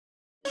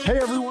Hey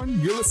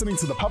everyone, you're listening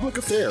to The Public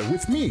Affair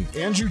with me,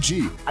 Andrew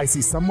G. I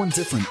see someone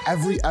different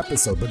every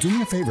episode, but do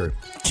me a favor,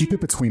 keep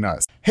it between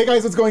us. Hey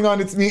guys, what's going on?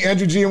 It's me,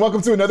 Andrew G, and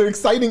welcome to another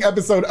exciting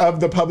episode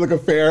of The Public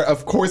Affair.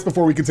 Of course,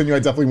 before we continue, I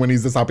definitely want to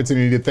use this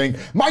opportunity to thank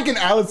Mike and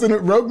Allison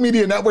at Rogue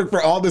Media Network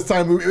for all this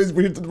time.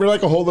 We're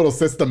like a whole little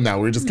system now.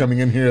 We're just coming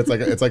in here. It's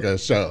like a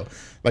show.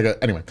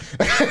 Anyway.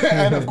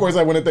 And of course,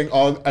 I want to thank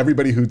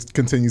everybody who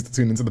continues to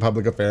tune into The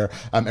Public Affair,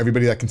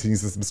 everybody that continues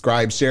to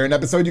subscribe, share an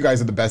episode. You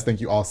guys are the best. Thank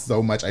you all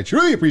so much. I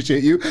truly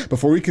appreciate you.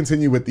 Before we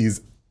continue with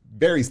these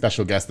very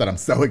special guests that I'm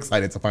so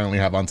excited to finally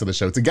have onto the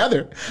show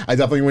together, I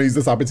definitely want to use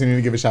this opportunity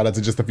to give a shout out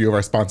to just a few of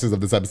our sponsors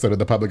of this episode of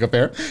The Public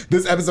Affair.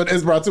 This episode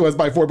is brought to us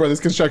by Four Brothers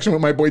Construction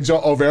with my boy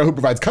Joe Olvera, who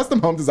provides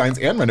custom home designs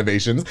and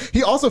renovations.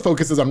 He also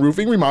focuses on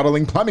roofing,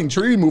 remodeling, plumbing,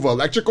 tree removal,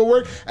 electrical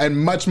work,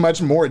 and much,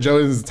 much more. Joe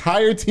and his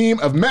entire team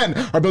of men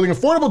are building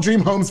affordable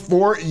dream homes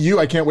for you.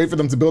 I can't wait for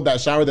them to build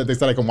that shower that they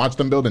said I can watch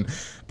them build and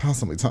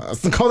possibly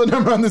call the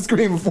number on the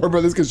screen with Four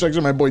Brothers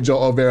Construction, my boy Joe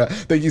Olvera.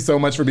 Thank you so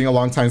much for being a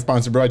longtime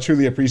sponsor, bro. I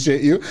truly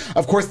appreciate you.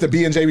 Of course, the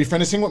B&J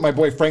Refinishing with my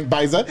boy Frank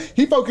Biza.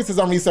 He focuses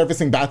on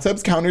resurfacing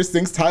bathtubs, counters,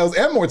 sinks, tiles,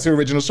 and more to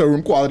original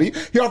showroom quality.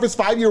 He offers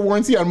 5-year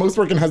warranty on most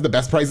work and has the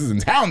best prices in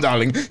town,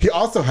 darling. He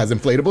also has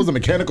inflatables, a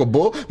mechanical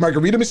bull,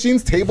 margarita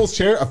machines, tables,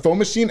 chair, a foam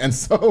machine, and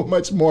so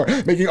much more,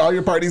 making all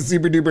your parties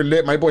super duper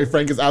lit. My boy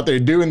Frank is out there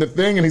doing the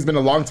thing, and he's been a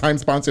long-time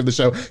sponsor of the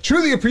show.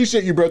 Truly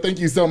appreciate you, bro. Thank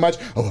you so much.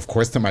 Oh, of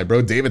course, to my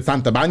bro David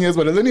Santabanez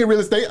with Alinea Real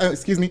Estate.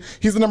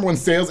 He's the #1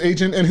 sales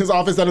agent in his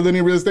office at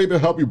Alinea Real Estate to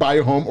help you buy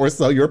a home or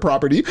sell your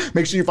property.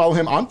 Make sure you follow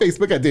him on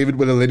Facebook at David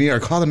with Alinea, or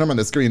call the number on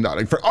the screen,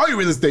 darling. For all your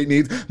real estate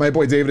needs, my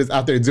boy David is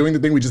out there doing the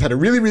thing. We just had a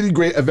really, really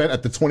great event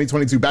at the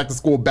 2022 Back to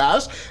School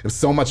Bash. It was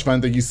so much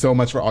fun. Thank you so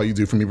much for all you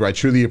do for me, bro. I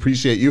truly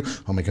appreciate you.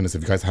 Oh my goodness,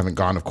 if you guys haven't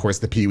gone, of course,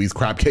 the Pee-wee's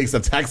Crab Cakes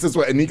of Texas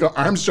with Anika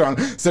Armstrong,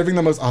 serving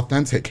the most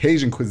authentic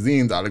Cajun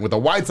cuisine, darling, with a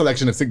wide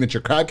selection of signature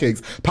crab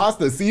cakes,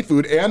 pasta,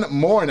 seafood, and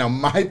more. Now,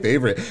 my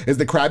favorite is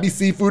the crabby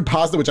seafood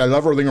pasta, which I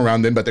love rolling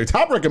around in, but their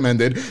top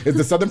recommended is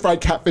the Southern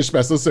Fried Catfish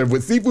Special, served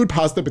with seafood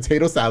pasta,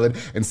 potato salad,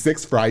 and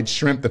 6 fried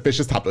shrimp. The fish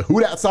is topped with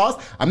Houdat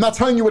sauce. I'm not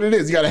telling you what it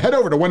is. You got to head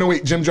over to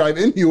 108 Jim Drive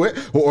in Hewitt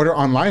or order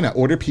online at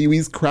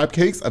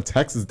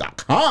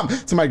orderpeeweescrabcakesoftexas.com.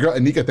 To my girl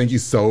Anika, thank you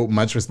so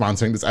much for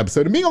sponsoring this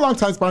episode and being a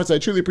longtime sponsor. I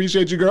truly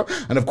appreciate you, girl.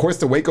 And of course,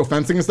 to Waco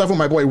Fencing and stuff with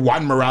my boy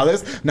Juan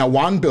Morales. Now,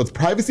 Juan builds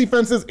privacy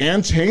fences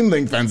and chain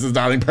link fences,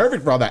 darling.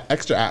 Perfect for all that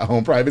extra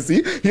at-home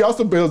privacy. He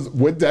also builds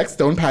wood decks,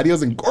 stone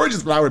patios, and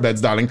gorgeous flower beds,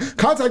 darling.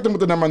 Contact him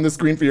with the number on the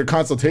screen for your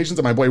consultations.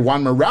 And my boy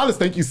Juan Morales,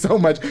 thank you so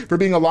much for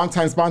being a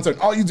longtime sponsor and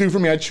all you do for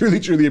me. I truly,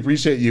 truly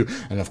appreciate you.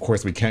 And of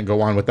course, we can't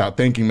go on without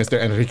thanking Mr.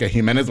 Enrique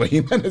Jimenez with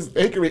Jimenez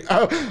Bakery,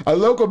 a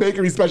local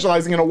bakery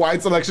specializing in a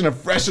wide selection of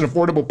fresh and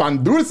affordable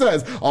pan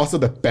dulces. Also,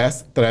 the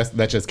best tres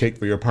leches cake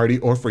for your party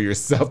or for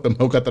yourself. The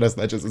mocha tres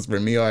leches is for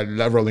me. I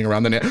love rolling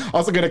around in it.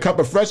 Also, get a cup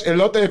of fresh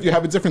elote if you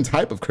have a different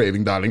type of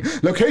craving, darling.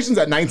 Locations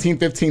at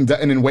 1915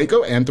 Dutton in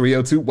Waco and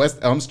 302 West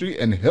Elm Street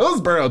in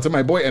Hillsboro. To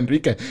my boy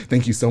Enrique,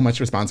 thank you so much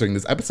for sponsoring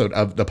this episode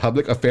of The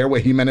Public Affair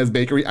with Jimenez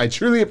Bakery. I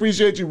truly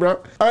appreciate you, bro.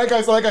 All right,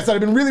 guys, so like I said,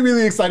 I've been really,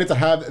 really excited to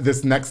have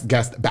this next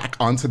guest back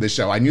onto the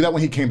show. I knew that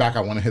when he came back,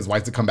 I wanted his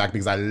wife to come back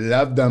because I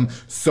loved them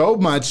so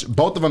much,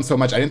 both of them so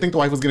much. I didn't think the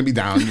wife was going to be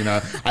down, you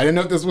know. I didn't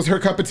know if this was her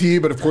cup of tea,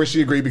 but of course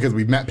she agreed because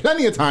we've met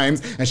plenty of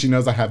times and she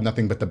knows I have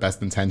nothing but the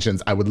best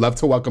intentions. I would love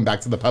to welcome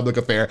back to The Public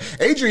Affair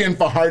Adrian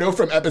Fajardo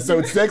from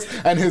episode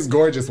 6 and his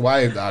gorgeous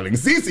wife, darling.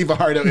 Cece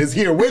Fajardo is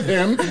here with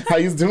him. How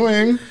you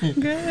doing?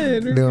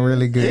 Good. Doing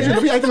really good. Adrian,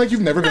 don't be acting like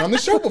you've never been on the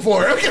show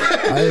before.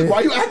 Okay? Why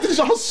are you acting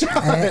all shy?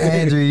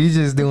 Andrew, you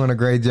just doing a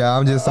great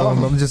job. I'm just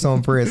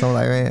on press. I'm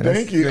like, man.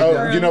 Thank you.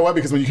 Oh, you know what?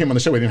 Because when you came on the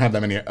show, we didn't have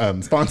that many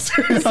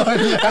sponsors.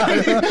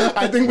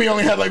 I think we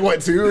only had like,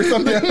 what, 2 or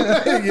something?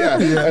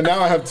 Yeah. And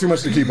now I have too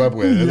much to keep up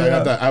with.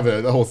 Yeah. I have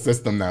a whole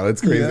system now.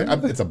 It's crazy. Yeah.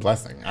 It's a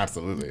blessing.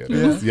 Absolutely. It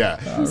is.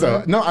 Yeah.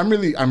 So, no, I'm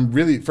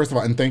really, first of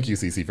all, and thank you,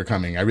 Cece, for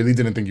coming. I really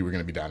didn't think you were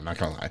going to be down. I'm not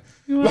going to lie.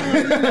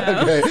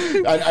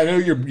 Okay. I know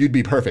you'd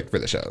be perfect for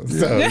the show.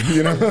 So,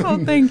 you know.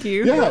 Oh, thank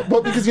you. Yeah.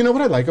 Well, because you know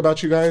what I like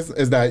about you guys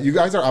is that you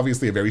guys are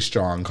obviously a very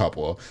strong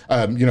couple,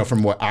 you know,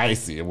 from what I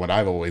see and what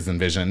I've always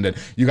envisioned. And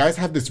you guys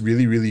have this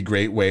really, really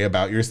great way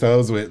about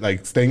yourselves with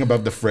like staying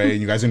above the fray.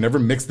 And you guys are never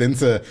mixed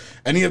into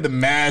any of the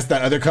mess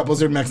that other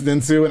couples are mixed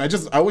into. And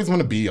I always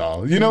want to be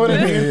y'all. You know what I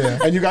mean? Yeah.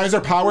 And you guys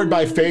are powered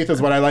by faith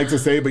is what I like to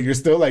say, but you're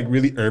still like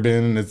really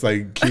urban and it's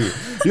like cute.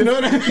 You know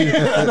what I mean?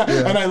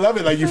 And I love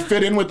it. Like you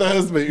fit in with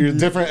us, but you're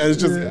different.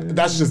 It's just,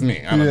 that's just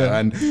me. I don't know.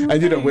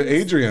 And you know, with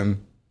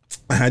Adrian,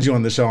 I had you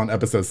on the show on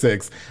episode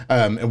 6,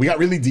 and we got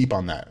really deep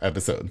on that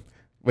episode,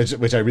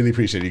 which I really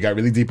appreciate. You got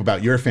really deep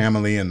about your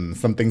family and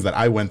some things that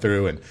I went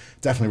through, and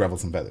definitely ruffled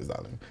some feathers,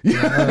 darling.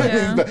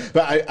 Yeah.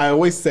 But I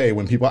always say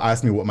when people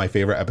ask me what my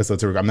favorite episode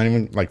to record, I'm not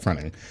even like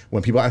fronting.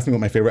 When people ask me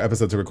what my favorite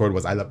episode to record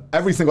was, I love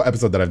every single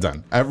episode that I've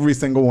done, every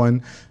single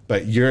one,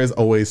 but yours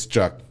always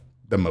struck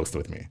the most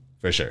with me,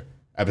 for sure.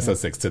 Episode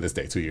 6 to this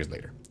day, 2 years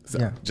later.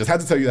 So just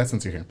had to tell you that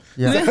since you're here.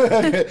 Yeah.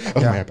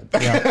 Oh, my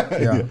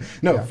happened.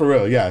 No, for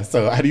real. Yeah.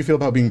 So how do you feel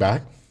about being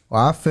back?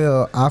 Well,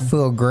 I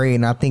feel great,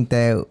 and I think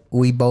that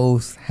we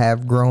both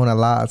have grown a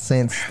lot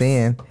since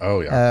then.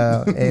 Oh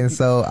yeah. And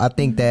so I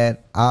think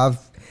that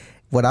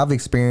what I've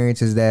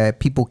experienced is that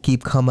people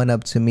keep coming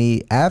up to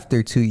me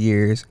after 2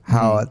 years,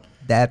 how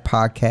that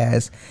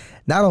podcast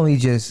not only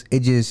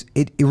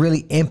it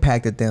really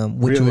impacted them,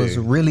 which was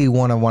really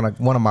one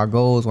of my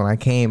goals when I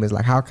came, is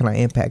like, how can I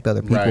impact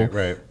other people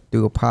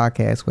through a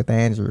podcast with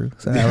Andrew?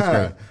 So that was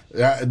great.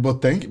 Yeah, well,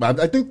 thank you.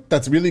 I think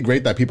that's really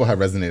great that people have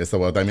resonated so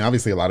well. I mean,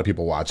 obviously, a lot of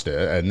people watched it,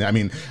 and I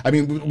mean,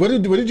 what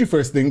did you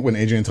first think when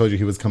Adrian told you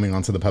he was coming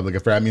onto the public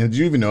affair? I mean, did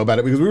you even know about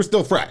it? Because we were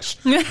still fresh.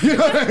 You know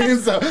what I mean?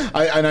 So,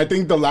 I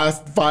think the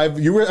last 5,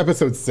 you were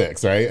episode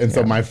 6, right? And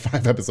so my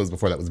 5 episodes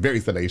before that was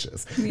very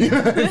salacious. You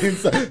know what I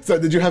mean? So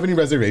did you have any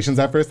reservations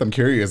at first? I'm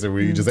curious, or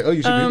were you just like, oh,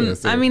 you should do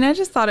this? Or? I mean, I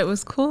just thought it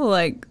was cool,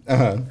 like.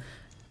 I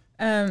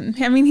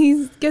mean,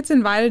 he gets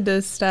invited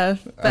to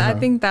stuff, but I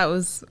think that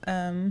was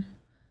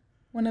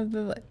one of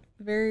the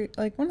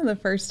one of the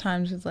first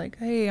times. It's like,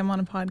 hey, I'm on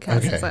a podcast.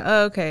 Okay. It's like,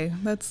 oh, okay,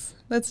 that's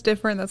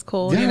different. That's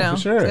cool. Yeah, you know,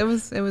 for sure. It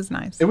was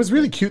nice. It was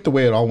really cute the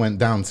way it all went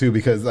down too,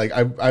 because like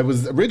I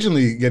was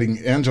originally getting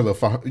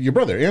your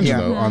brother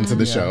Angelo onto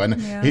the show,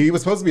 and he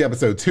was supposed to be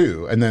episode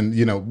 2, and then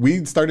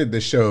we started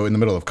this show in the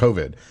middle of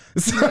COVID,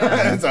 so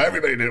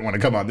everybody didn't want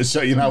to come on this show.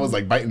 I was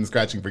like biting and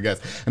scratching for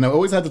guests, and I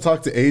always had to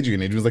talk to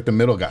Adrian. Adrian was like the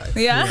middle guy.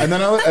 Yeah. And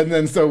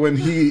then so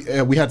when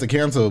we had to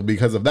cancel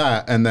because of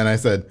that, and then I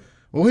said,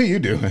 well, what are you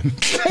doing? Like,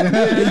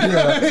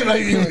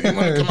 you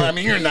want to come on? I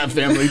mean, you're in that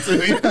family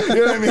too. You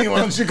know what I mean? Why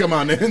don't you come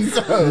on in?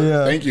 So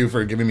thank you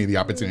for giving me the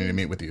opportunity to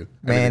meet with you.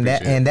 Man,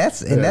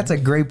 that's a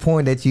great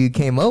point that you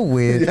came up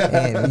with,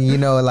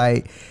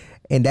 and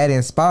and that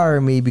inspired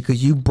me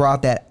because you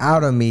brought that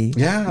out of me.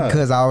 Yeah.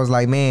 Because I was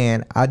like,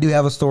 man, I do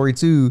have a story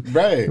too.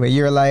 Right. But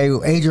you're like,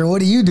 Adrian, what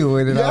are you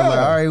doing? And I was like,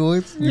 all right,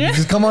 well,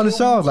 just come on the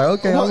show. I was like,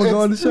 okay, I'm going to go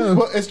on the show.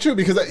 Well, it's true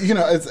because,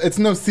 it's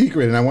no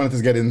secret. And I wanted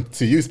to get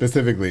into you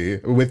specifically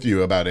with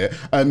you about it.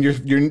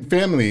 Your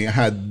family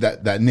had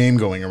that name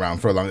going around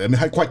for a long time. I mean,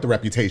 had quite the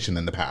reputation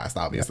in the past,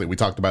 obviously. We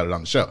talked about it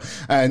on the show.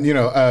 And,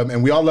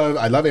 and we all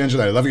I love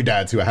Angela. I love your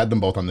dad too. I had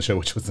them both on the show,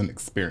 which was an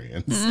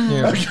experience.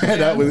 Okay,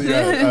 that was,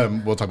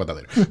 we'll talk about that later.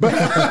 But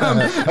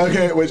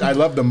okay, which I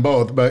love them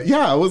both. But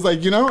yeah, I was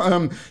like,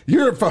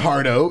 you're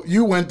Fajardo.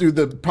 You went through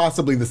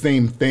possibly the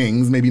same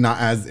things, maybe not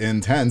as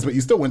intense, but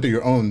you still went through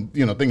your own,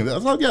 thing. I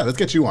was like, yeah, let's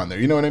get you on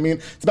there. You know what I mean?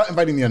 It's about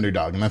inviting the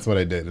underdog, and that's what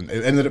I did. And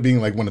it ended up being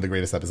like one of the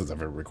greatest episodes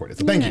ever recorded.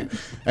 So thank you.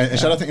 And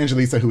shout out to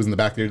Angelisa, who was in the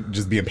back there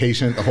just being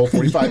patient the whole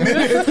 45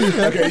 minutes.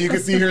 Okay, you can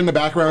see her in the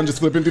background just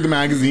flipping through the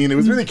magazine. It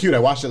was really cute. I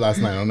watched it last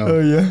night. I don't know. Oh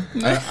yeah.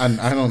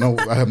 I don't know.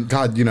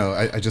 God,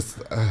 I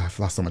just I've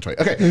lost so much weight.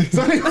 Okay,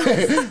 so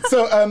anyway,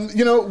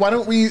 why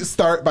don't we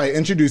start by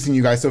introducing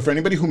you guys? So for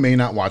anybody who may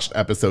not watch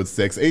episode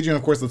 6, Adrian,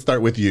 of course, let's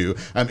start with you.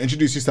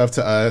 Introduce yourself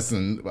to us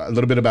and a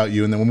little bit about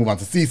you, and then we'll move on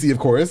to Cece, of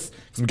course,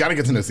 because we got to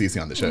get to know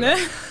Cece on the show.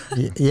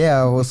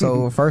 Yeah. Well,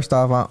 so first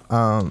off,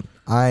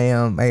 I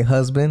am a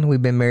husband.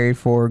 We've been married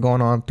for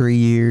going on 3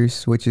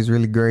 years, which is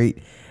really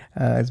great.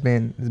 It's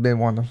been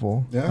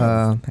wonderful.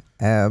 Yeah.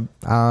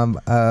 I'm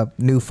a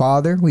new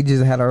father. We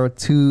just had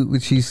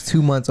she's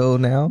 2 months old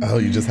now. Oh,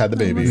 you just had the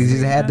baby. We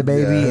just had the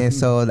baby, and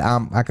so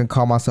I can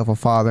call myself a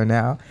father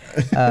now.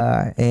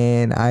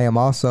 And I am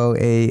also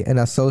an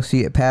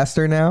associate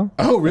pastor now.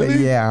 Oh,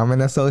 really? Yeah, I'm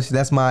an associate.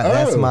 That's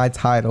my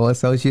title,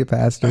 associate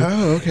pastor.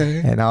 Oh,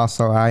 okay. And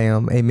also I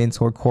am a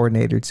mentor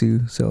coordinator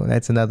too. So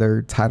that's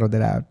another title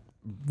that I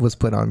was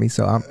put on me,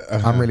 so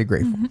I'm really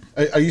grateful.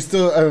 Are you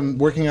still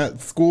working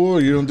at school,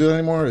 or you don't do that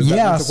anymore?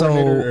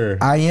 So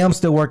I am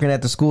still working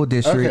at the school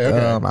district.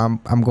 Okay.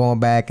 I'm going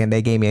back, and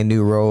they gave me a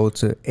new role.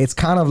 It's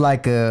kind of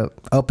like a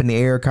up in the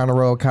air kind of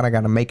role. Kind of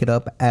got to make it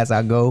up as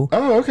I go.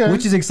 Oh, okay.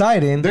 Which is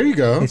exciting. There you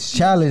go. It's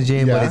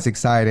challenging, but it's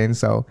exciting.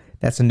 So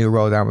that's a new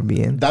role that I'm gonna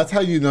be in. That's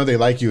how you know they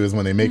like you, is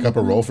when they make up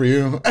a role for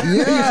you. Yeah.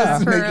 You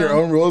just make your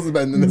own rules, and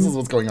then this is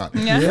what's going on.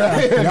 Yeah.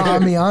 No, I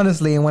mean,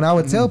 honestly, and when I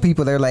would tell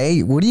people, they're like,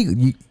 hey, what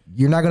do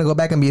you're not going to go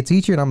back and be a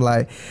teacher? And I'm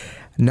like,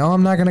 no,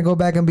 I'm not going to go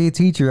back and be a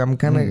teacher. I'm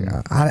kind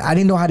of, I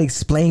didn't know how to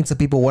explain to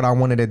people what I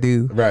wanted to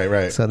do.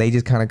 Right. So they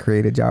just kind of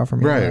created a job for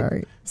me.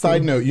 Right.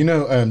 Side note,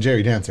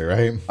 Jerry Dancer,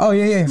 right? Oh,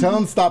 yeah. Tell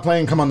him to stop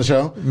playing, come on the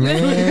show.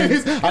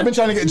 Man. I've been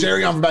trying to get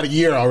Jerry on for about a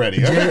year already.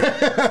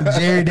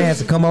 Jerry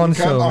Dancer, come on the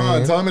show. Come on,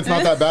 man. Tell him it's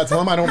not that bad. Tell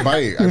him I don't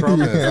bite. I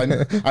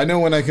promise. I know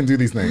when I can do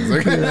these things.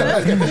 Okay?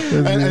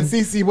 And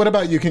Cece, what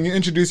about you? Can you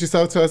introduce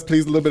yourself to us,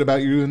 please? A little bit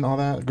about you and all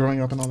that, growing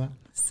up and all that.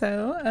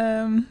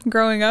 So,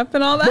 growing up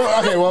and all that.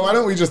 Well, why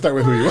don't we just start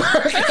with who you are?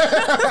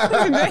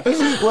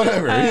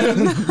 Whatever.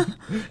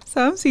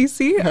 So I'm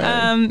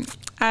Cece.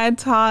 I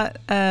taught.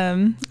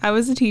 I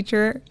was a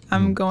teacher.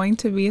 I'm going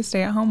to be a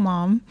stay-at-home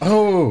mom.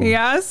 Oh.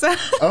 Yeah. So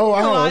oh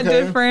wow. A lot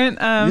different.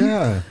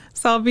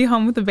 So I'll be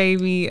home with the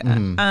baby.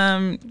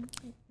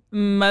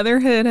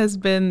 Motherhood has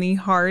been the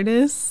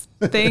hardest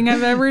thing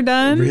I've ever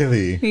done.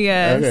 Really?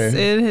 Yes.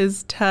 Okay. It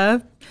is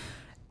tough,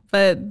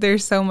 but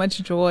there's so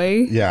much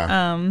joy.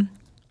 Yeah.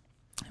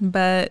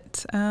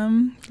 But I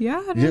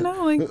don't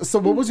know. Like, so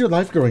what was your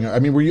life growing up? I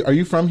mean, are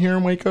you from here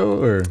in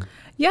Waco, or?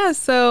 Yeah,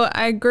 so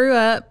I grew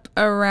up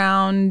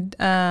around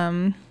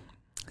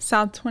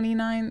South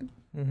 29th.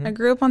 I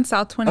grew up on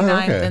South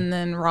 29th and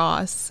then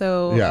Ross.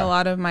 So a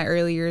lot of my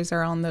early years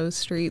are on those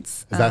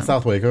streets. Is that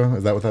South Waco?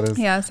 Is that what that is?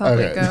 Yeah, South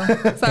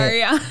Waco.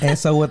 Sorry, And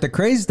so what the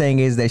crazy thing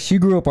is that she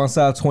grew up on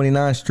South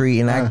 29th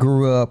Street and I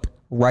grew up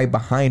right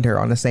behind her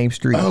on the same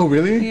street. Oh,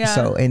 really? Yeah.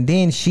 So, and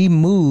then she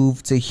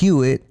moved to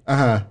Hewitt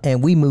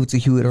and we moved to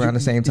Hewitt around the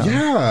same time.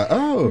 Yeah.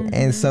 Oh.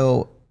 And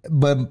so,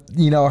 but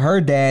you know,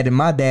 her dad and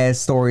my dad's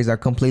stories are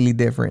completely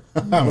different.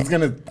 I was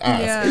going to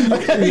ask. Yeah.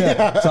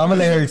 Okay, So I'm gonna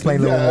let her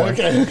explain a little more.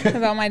 Okay.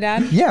 About my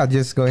dad? Yeah,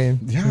 just go ahead.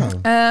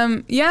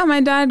 Yeah.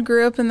 My dad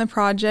grew up in the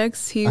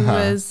projects. He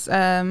was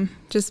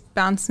just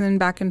bouncing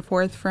back and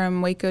forth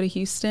from Waco to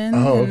Houston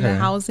in the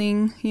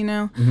housing, you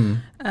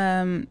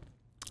know.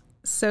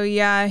 So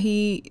yeah,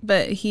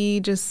 he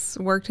just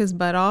worked his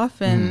butt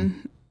off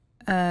and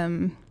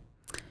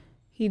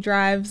he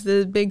drives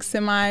the big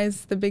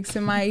semis, the big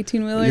semi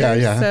 18-wheelers.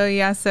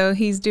 Yeah. So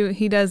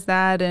he does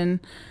that, and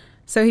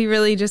so he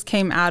really just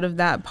came out of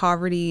that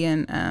poverty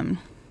and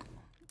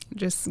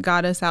just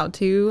got us out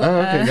too.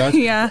 Oh, okay, gotcha.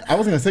 Yeah. I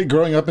was gonna say,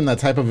 growing up in that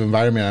type of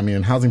environment, I mean,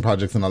 in housing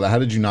projects and all that, how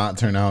did you not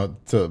turn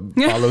out to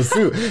follow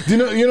suit? Do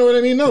you know what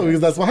I mean? No, because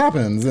that's what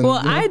happens. And,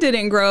 well, I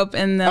didn't grow up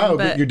in them.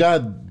 but your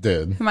dad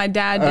did. My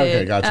dad did.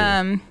 Okay,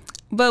 gotcha.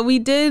 But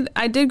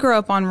I did grow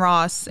up on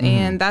Ross,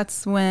 and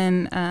that's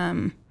when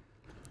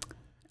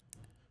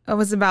I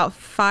was about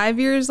 5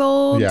 years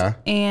old. Yeah.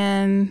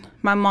 And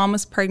my mom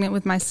was pregnant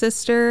with my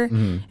sister,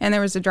 and there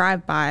was a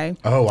drive-by.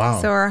 Oh,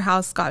 wow. So our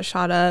house got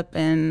shot up,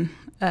 and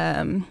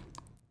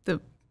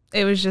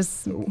it was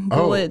just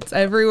bullets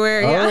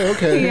everywhere. Oh, Yeah.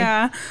 okay.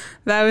 Yeah.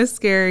 That was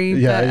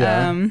scary.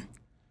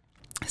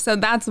 So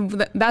that's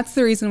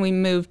the reason we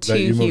moved to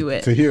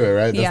Hewitt. To Hewitt,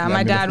 right? Yeah,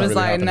 my dad was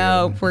like,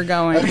 "No, we're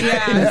going."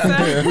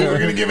 Yeah, we're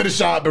gonna give it a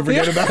shot, but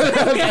forget about it.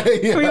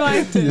 Okay, we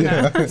liked it.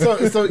 Yeah.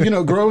 So you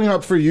know, growing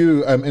up for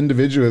you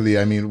individually,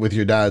 I mean, with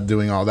your dad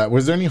doing all that,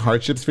 was there any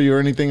hardships for you or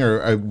anything,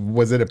 or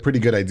was it a pretty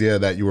good idea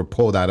that you were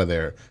pulled out of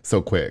there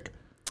so quick?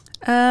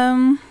 You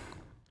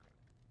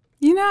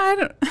know, I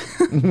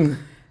don't.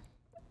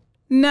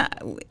 No,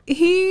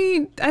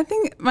 I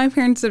think my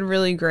parents did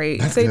really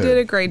great. They did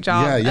a great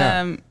job.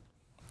 Yeah.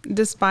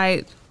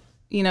 Despite,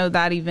 you know,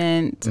 that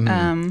event.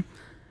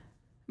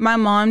 My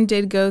mom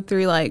did go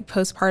through like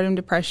postpartum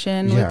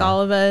depression with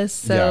all of us.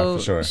 So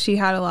for sure. She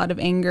had a lot of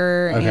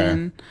anger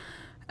and,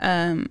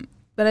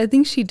 but I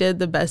think she did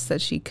the best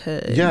that she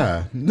could.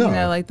 Yeah. No. You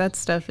know, like that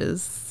stuff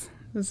is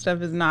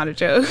not a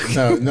joke.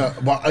 No.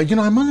 Well, you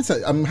know,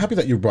 I'm happy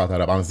that you brought that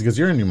up, honestly, because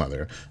you're a new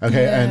mother.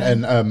 Okay. Yeah.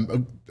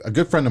 And a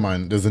good friend of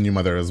mine is a new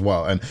mother as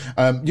well.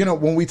 And, you know,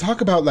 when we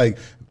talk about like,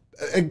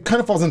 it kind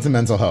of falls into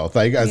mental health,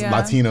 like as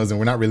Latinos, and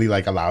we're not really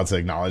like allowed to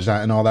acknowledge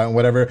that and all that and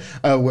whatever.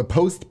 With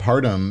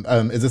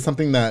postpartum, is this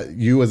something that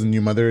you as a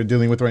new mother are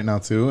dealing with right now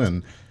too?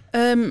 And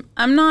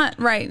I'm not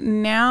right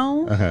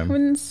now, I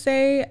wouldn't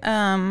say.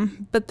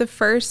 But the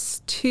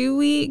first 2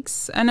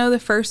 weeks, I know the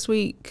first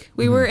week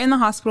we were in the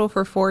hospital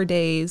for 4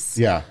 days.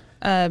 Yeah.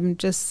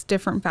 Just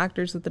different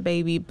factors with the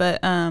baby. But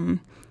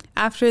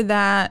after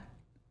that,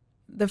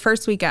 the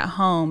first week at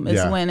home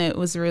is when it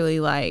was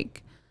really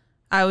like,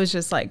 I was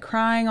just like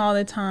crying all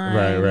the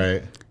time.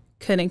 Right.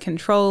 Couldn't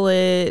control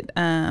it.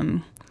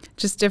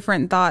 Just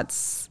different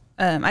thoughts.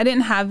 I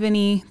didn't have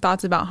any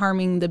thoughts about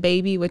harming the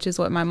baby, which is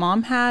what my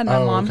mom had. My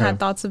mom had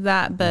thoughts of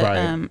that, but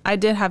I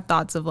did have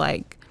thoughts of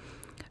like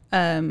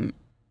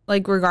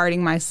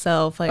regarding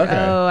myself,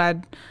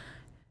 like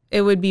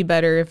it would be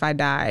better if I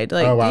died,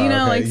 like you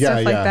know, like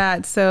stuff like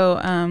that.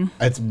 So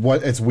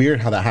it's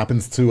weird how that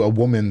happens to a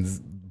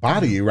woman's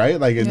body, right?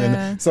 Like,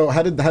 and so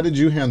how did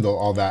you handle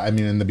all that? I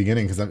mean, in the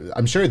beginning, because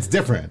I'm sure it's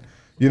different.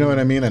 You know what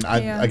I mean? And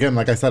again,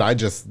 like I said, I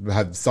just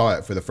saw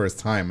it for the first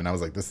time, and I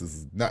was like, "This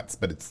is nuts,"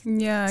 but it's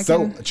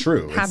so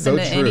true. Happen it's so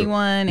to true.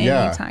 Anyone,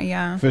 anytime.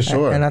 Yeah, for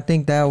sure. And I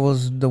think that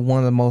was one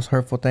of the most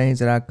hurtful things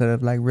that I could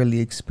have like really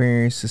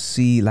experienced, to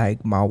see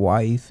like my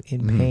wife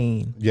in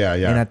pain. Yeah.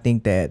 And I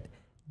think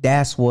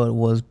that's what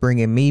was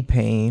bringing me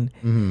pain,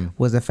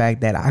 was the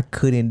fact that I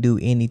couldn't do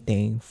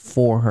anything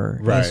for her.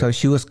 Right. And so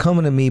she was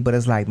coming to me, but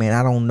it's like, man,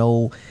 I don't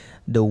know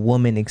the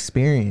woman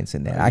experience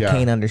in that. I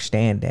can't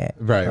understand that.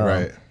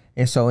 Right.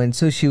 And so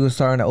until she was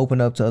starting to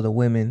open up to other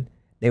women,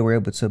 they were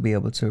able to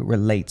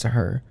relate to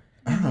her.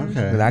 Oh,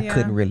 okay. But I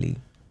couldn't really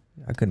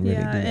do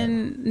that.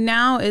 And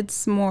now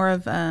it's more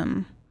of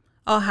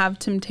I'll have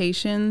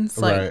temptations,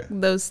 like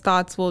those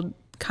thoughts will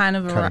kind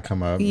of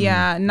come up.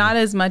 Not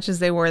as much as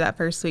they were that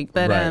first week,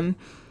 but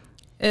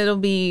it'll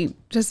be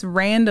just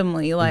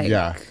randomly,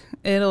 like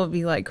it'll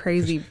be like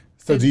crazy.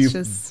 So do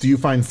you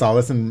find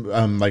solace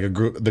in like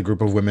the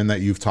group of women that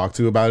you've talked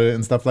to about it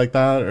and stuff like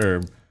that,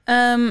 or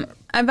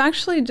I've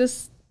actually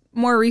just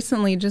more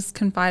recently just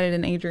confided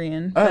in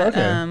Adrian. Oh,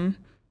 okay.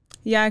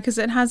 Because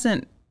it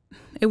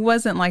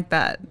wasn't like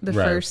that the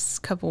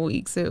first couple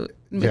weeks.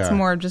 It's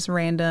more just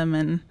random,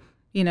 and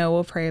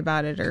we'll pray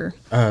about it or.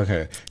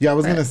 Okay. Yeah, I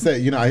was going to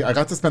say, I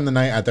got to spend the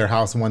night at their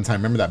house one time.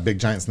 Remember that big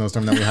giant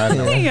snowstorm that we had?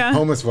 Yeah.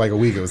 Homeless for like a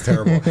week. It was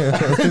terrible.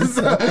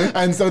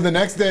 and so the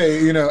next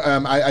day,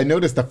 I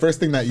noticed the first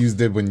thing that you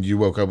did when you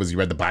woke up was you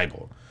read the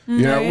Bible.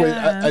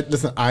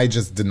 Listen, I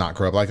just did not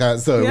grow up like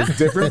that, so it was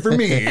different for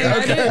me.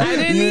 Okay. I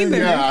didn't either.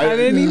 Yeah, I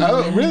didn't either.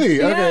 Oh, really?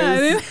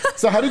 Yeah, Okay.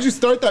 So how did you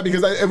start that?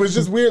 Because it was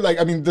just weird. Like,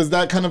 I mean, does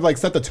that kind of like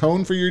set the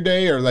tone for your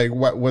day, or like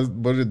what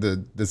did the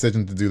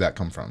decision to do that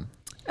come from?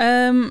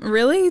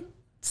 Really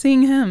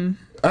seeing him.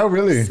 Oh,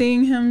 really?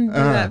 Seeing him do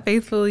that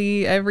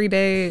faithfully every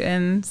day,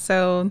 and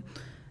so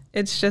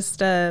it's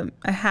just a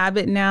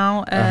habit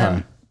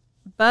now.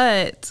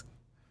 But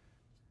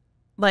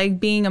like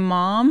being a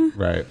mom,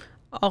 right?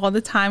 All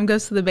the time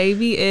goes to the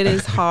baby. It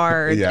is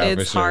hard. Yeah,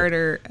 it's for sure.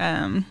 harder.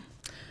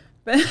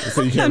 But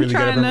so you can't really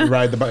get up and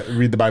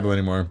read the Bible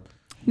anymore.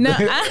 No,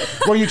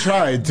 well, you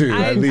tried to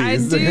at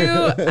least.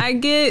 I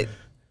do.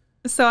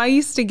 So I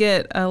used to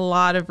get a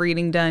lot of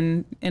reading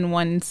done in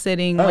one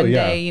sitting one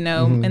day, in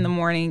the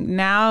morning.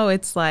 Now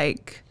it's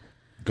like,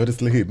 go to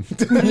sleep.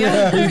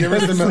 Yeah. Give her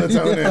some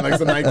melatonin, like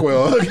some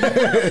NyQuil.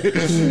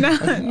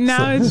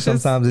 No, it's just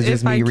sometimes it's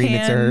just me reading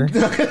it to her.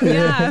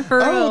 Yeah, for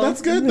real. Oh,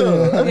 that's good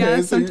though. Okay, yeah,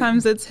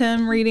 sometimes it's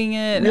him reading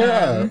it.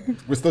 Yeah,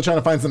 we're still trying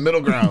to find some middle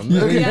ground.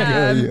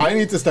 Yeah. I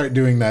need to start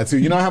doing that too.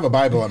 I have a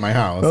Bible at my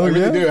house. I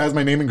really do. It has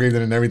my name engraved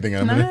in it and everything.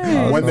 And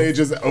one day,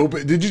 just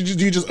open. Do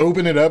you just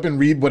open it up and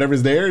read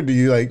whatever's there? Or do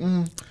you like?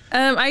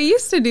 I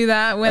used to do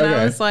that when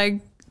I was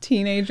like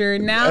teenager.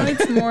 Now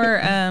it's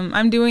more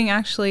I'm doing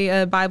actually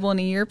a Bible in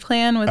a Year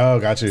plan with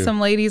some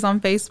ladies on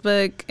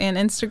Facebook and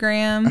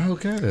Instagram. Oh,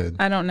 good.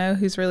 I don't know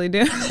who's really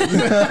doing it.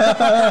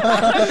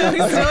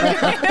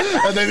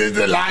 And then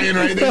they're lying,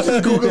 right? They're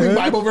just Googling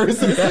Bible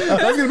verses.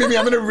 That's gonna be me.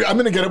 I'm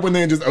gonna get up one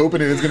day and just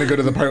open it. It's gonna go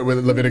to the part where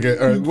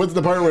Leviticus, or what's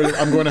the part where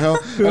I'm going to hell?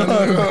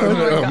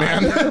 Oh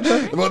man.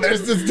 Well,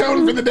 there's this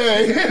tone for the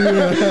day.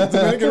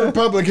 Dominican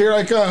Republic, here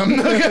I come.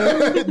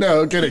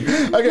 No, kidding.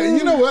 Okay,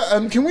 you know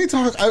what? Can we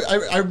talk?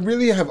 I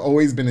really have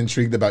always been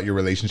intrigued about your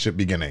relationship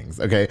beginnings,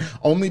 okay?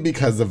 Only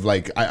because of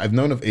I've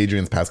known of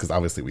Adrian's past, because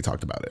obviously we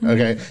talked about it,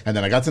 okay? And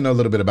then I got to know a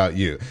little bit about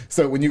you.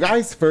 So when you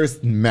guys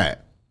first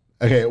met,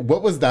 okay,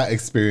 what was that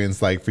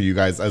experience like for you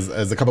guys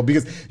as a couple?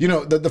 Because,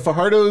 the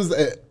Fajardos,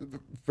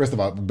 first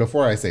of all,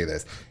 before I say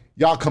this,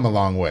 y'all come a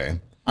long way.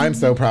 I'm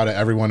so proud of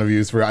every one of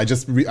you. I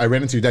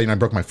ran into your dad, I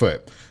broke my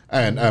foot.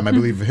 And I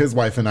believe his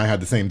wife and I had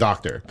the same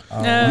doctor. So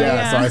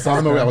I saw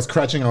him. I was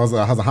crutching. I was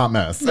a hot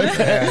mess.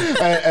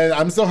 And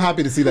I'm so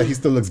happy to see that he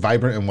still looks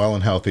vibrant and well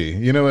and healthy.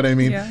 You know what I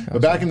mean? Yeah.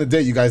 But back in the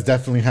day, you guys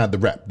definitely had the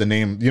rep, the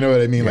name. You know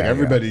what I mean? Like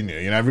everybody knew.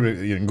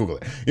 Everybody, you can Google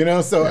it.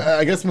 So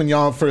I guess when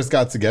y'all first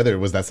got together,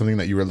 was that something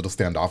that you were a little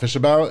standoffish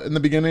about in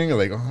the beginning? Or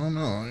like, oh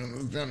no,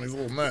 this family's a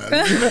little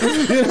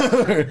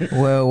mad.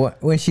 Well,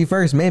 when she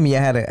first met me,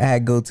 I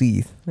had gold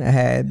teeth. He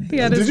had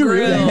his you grill.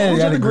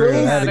 really? I had a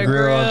grill. I had a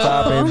grill on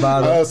top and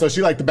bottom. So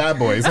she liked the bad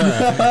boys,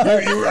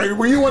 huh?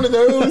 Were you one of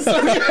those?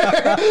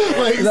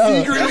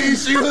 Secretly,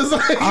 she was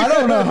like... I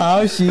don't know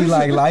how she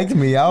liked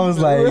me. I was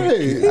like...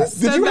 Right.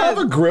 Did you have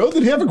a grill?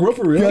 Did he have a grill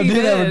for real? I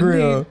did have a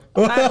grill.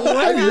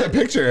 I need a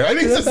picture. I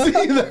need to see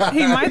that.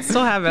 He might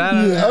still have it. I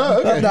don't know.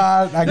 Oh, okay.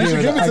 I you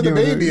should give it to the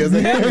baby as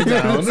a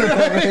hand-me-down.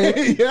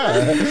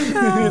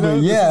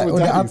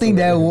 I think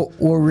that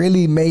what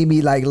really made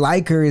me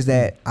like her is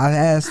that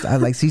I was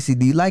like, Cece,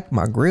 do you like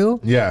my grill?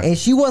 Yeah. And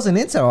she wasn't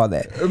into all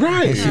that.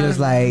 Right. And she was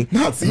like,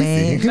 not Cece.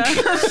 Man,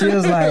 she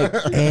was like,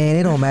 man,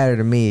 it don't matter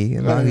to me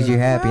as long as you're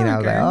happy. And I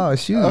was like, oh,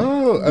 shoot.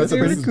 Oh, that's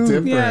really cool.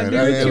 Different. Yeah,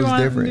 it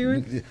was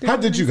different. How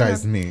did you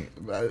guys meet?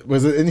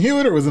 Was it in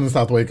Hewitt or was it in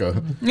South Waco?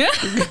 Yeah.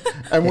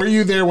 And were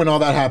you there when all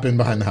that happened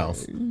behind the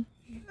house?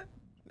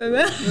 A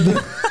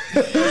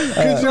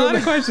lot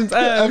of questions.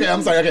 Okay,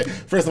 I'm sorry. Okay,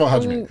 first of all,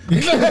 how'd you meet?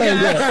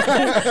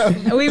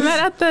 We met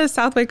at the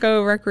South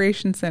Waco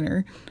Recreation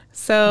Center.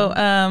 So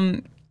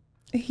I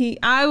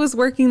was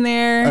working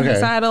there. Okay.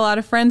 So I had a lot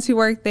of friends who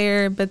worked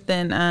there. But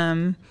then, I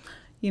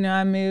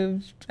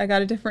moved. I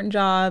got a different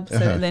job.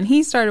 So then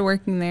he started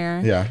working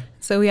there. Yeah.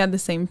 So we had the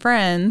same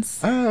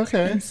friends. Oh,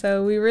 okay. And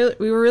so we were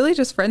really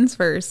just friends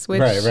first, which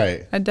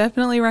right. I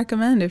definitely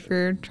recommend if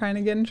you're trying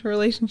to get into a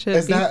relationship.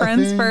 Is be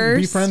friends first.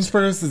 Be friends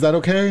first. Is that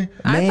okay?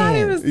 I thought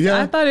it was.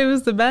 Yeah. I thought it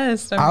was the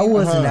best. I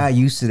was not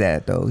used to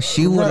that though.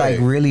 She would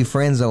really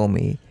friend zone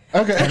me.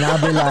 Okay. And I'll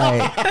be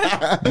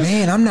like,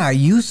 man, I'm not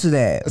used to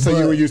that. So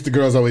you were used to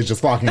girls always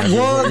just flocking at you.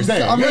 What you're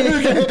saying. I mean,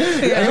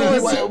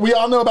 we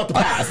all know about the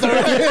past.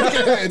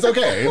 It's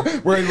okay.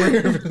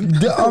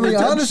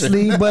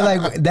 Honestly,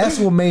 but that's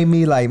what made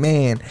me like,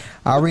 man,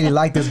 I really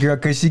like this girl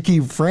because she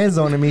keep friend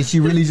zoning me.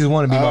 She really just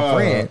want to be my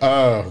friend.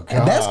 Oh,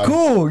 God. That's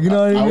cool. You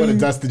know what I mean? I would have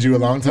dusted you a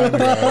long time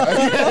ago.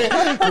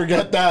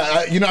 Forget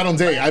that. I don't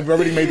date. I've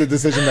already made the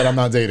decision that I'm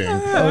not dating.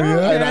 Oh,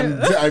 yeah?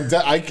 And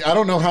I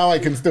don't know how I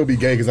can still be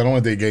gay because I don't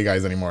want to date gay gay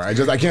guys anymore. I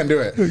can't do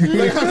it.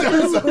 Like,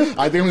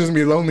 I think I'm just gonna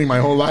be lonely my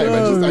whole life.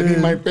 I need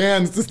my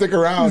fans to stick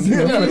around. You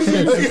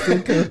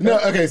know? No,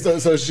 okay.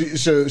 So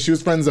she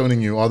was friend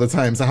zoning you all the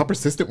time. So how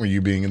persistent were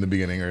you being in the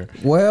beginning? Or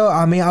well,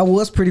 I mean, I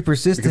was pretty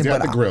persistent. because you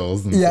had but the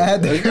grills. I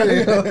had the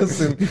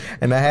grills,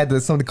 and I had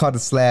something called the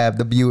slab,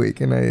 the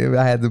Buick, and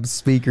I had the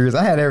speakers.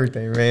 I had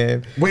everything,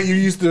 man. Wait, you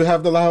used to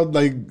have the loud,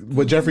 like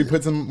what Jeffrey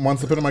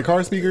wants to put in my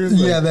car speakers?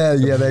 Like,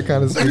 that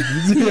kind of speakers.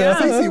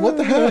 Cece, what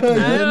the heck?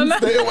 Man?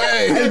 Stay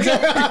away.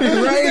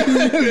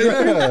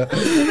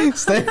 Right.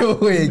 Stay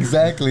away.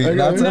 Exactly. Okay.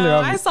 No,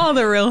 I saw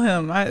the real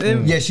him.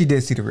 Yeah, she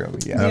did see the real me.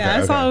 Yeah. Yeah,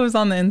 I saw it was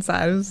on the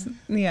inside. It was,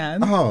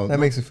 Oh, That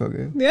makes it feel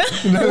good. yeah.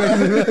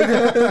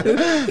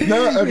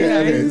 no,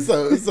 okay.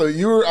 So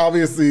you were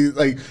obviously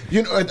like,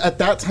 you know, at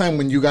that time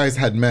when you guys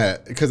had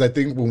met, because I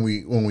think when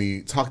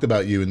we talked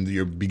about you in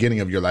your beginning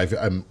of your life,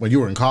 when you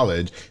were in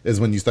college, is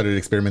when you started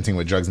experimenting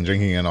with drugs and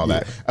drinking and all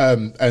that.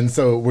 And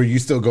so were you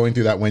still going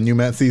through that when you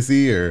met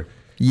Cece, or?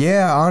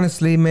 Yeah,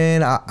 honestly,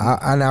 man,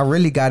 I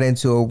really got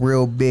into a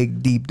real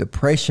big, deep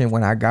depression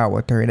when I got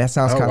with her. And that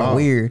sounds kind of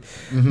weird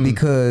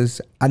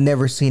because I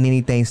never seen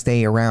anything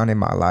stay around in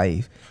my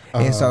life.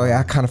 And so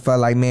I kind of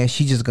felt like, man,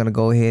 she's just going to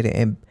go ahead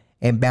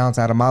and bounce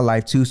out of my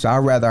life too. So I'd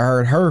rather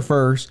hurt her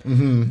first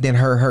than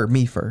her hurt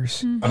me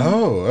first.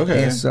 Oh,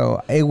 okay. And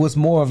so it was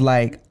more of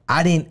like,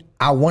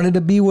 I wanted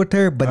to be with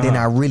her, but then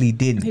I really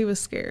didn't. He was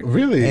scared.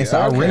 Really? And so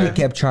I really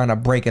kept trying to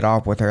break it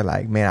off with her.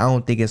 Like, man, I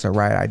don't think it's a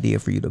right idea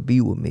for you to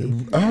be with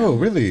me. Oh,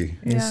 really?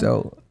 And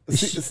so,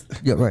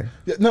 yeah, right.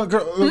 Yeah, no,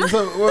 girl.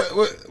 So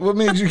what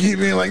made you keep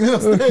being like, no,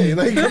 stay,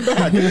 like, come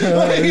back?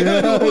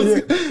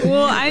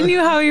 Well, I knew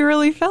how he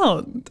really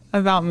felt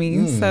about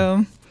me,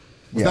 so.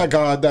 Was that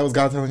God? That was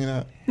God telling you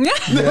that?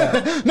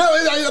 Yeah. No,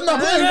 I'm not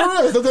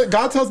playing for real.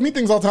 God tells me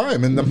things all the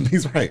time, and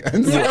he's right.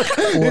 And so,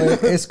 Well,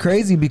 it's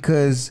crazy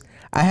because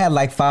I had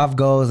like 5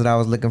 goals that I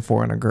was looking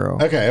for in a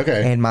girl.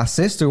 Okay. And my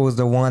sister was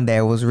the one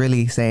that was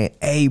really saying,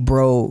 hey,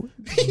 bro,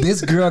 this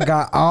girl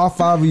got all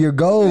 5 of your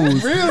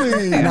goals.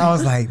 Really? And I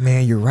was like,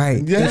 man, you're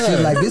right. Yeah. And she's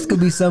like, this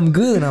could be something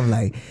good. And I'm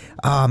like,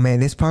 oh,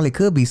 man, this probably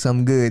could be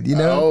something good, you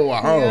know? Oh,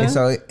 wow. Yeah. And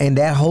so, and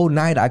that whole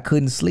night I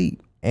couldn't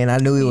sleep. And I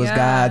knew it was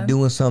God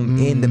doing something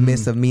in the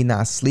midst of me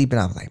not sleeping.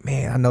 I was like,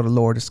 man, I know the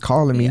Lord is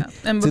calling me. Yeah.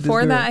 And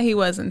before that, he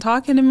wasn't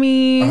talking to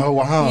me. Oh,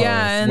 wow.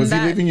 Yeah. And was he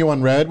leaving you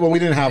on red? Well, we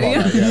didn't have all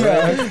that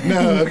yet, right?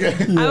 No, okay.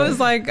 I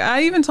was like,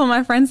 I even told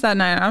my friends that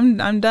night,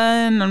 I'm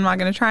done. I'm not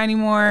going to try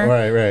anymore.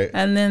 Right.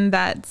 And then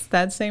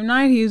that same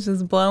night, he was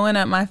just blowing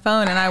up my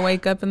phone. And I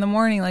wake up in the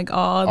morning, like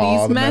all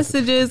these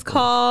messages,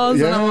 calls.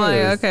 Yes. And I'm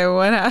like, okay,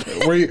 what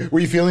happened? Were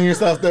you feeling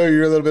yourself though?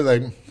 You're a little bit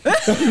like,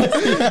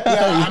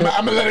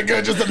 I'm gonna let it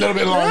go just a little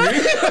bit longer.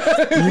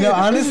 You know,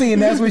 honestly,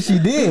 and that's what she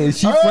did.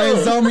 She friend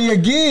zoned me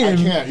again.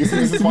 I can't. You see,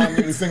 this is why I'm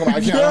getting single.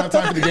 I can't. I don't have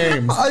time for the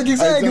games.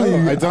 Exactly.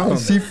 I don't.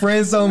 She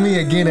friend zoned me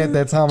again at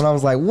that time, and I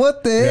was like,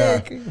 "What the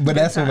heck?" But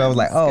that's when I was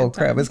like, "Oh Good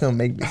crap! times.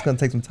 It's gonna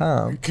take some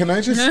time." Can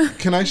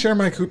I share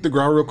my coup de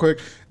grace real quick?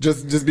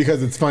 Just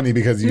because it's funny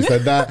because you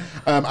said that.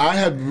 I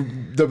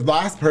had the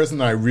last person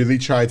that I really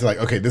tried to like,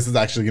 okay, this is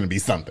actually gonna be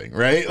something,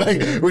 right?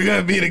 Like we're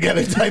gonna be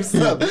together type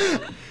stuff.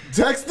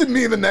 Texted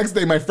me the next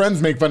day. My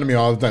friends make fun of me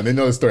all the time. They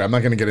know the story. I'm not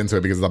going to get into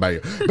it because it's about you.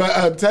 But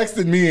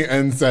texted me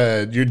and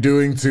said, you're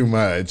doing too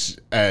much.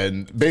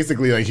 And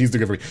basically, like, he's too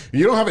good for you.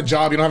 You don't have a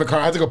job. You don't have a car.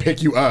 I have to go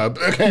pick you up.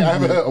 Okay, I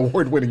have an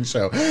award-winning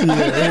show. And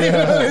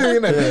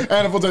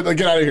a full time, like,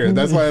 get out of here.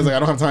 That's why I was like, I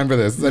don't have time for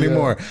this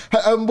anymore.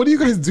 What do you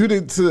guys do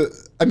to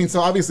I mean, so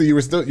obviously you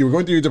were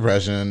going through your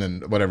depression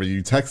and whatever.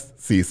 You text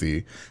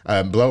Cece,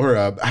 blow her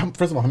up.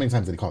 First of all, how many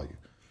times did he call you?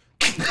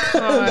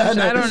 Gosh,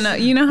 I don't know.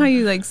 You know how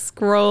you like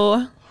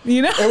scroll?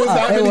 You know? It was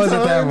that many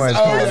wasn't that times? much.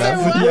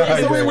 Oh, Yeah,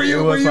 so wait, were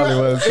you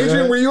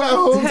Adrian, were you at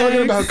home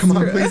talking about, come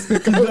on, please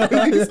pick up,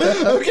 please?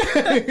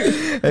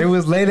 Okay. It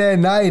was late at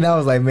night, and I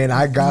was like, man,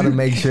 I gotta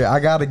make sure. I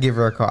gotta give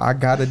her a call. I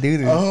gotta do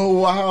this. Oh,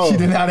 wow. She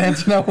did not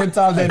answer that one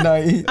time that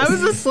night. I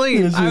was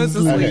asleep. I was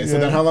asleep. Okay, so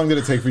then how long did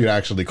it take for you to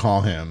actually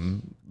call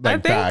him?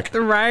 Like, I think back?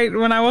 right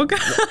when I woke up.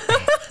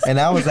 And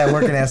I was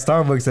working at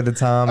Starbucks at the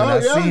time, and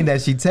I seen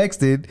that she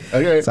texted.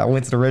 Okay. So I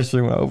went to the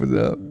restroom and opened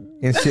it up.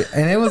 And shit.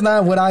 And it was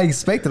not what I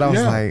expected. I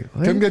was like,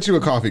 what? Come get you a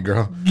coffee,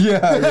 girl.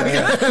 Yeah.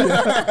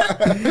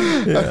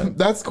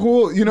 That's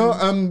cool. You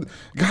know,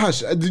 gosh,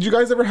 did you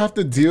guys ever have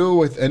to deal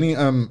with any,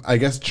 I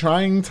guess,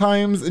 trying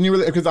times? And you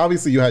were, because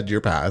obviously you had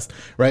your past,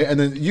 right? And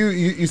then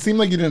you seem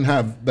like you didn't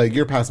have, like,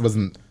 your past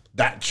wasn't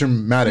that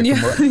traumatic.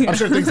 I'm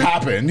sure things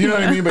happened, you know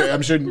what I mean? But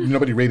I'm sure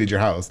nobody raided your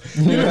house.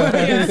 You know what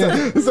I mean?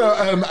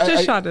 So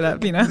just shot it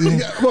up, you know?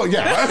 Well,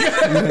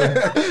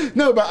 yeah.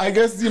 No, but I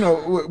guess, you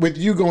know, with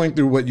you going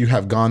through what you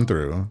have gone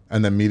through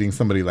and then meeting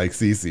somebody like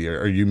Cece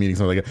or you meeting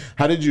somebody like that,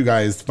 how did you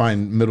guys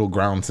find middle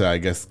ground to, I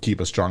guess, keep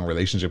a strong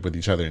relationship with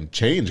each other and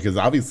change? Because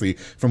obviously,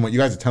 from what you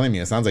guys are telling me,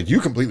 it sounds like you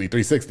completely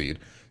 360'd.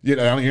 You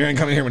know, you ain't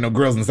coming here with no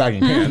grills and sagging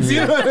pants.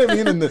 You know what I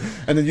mean? And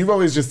then you've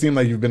always just seemed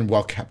like you've been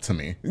well kept to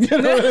me. You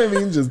know what I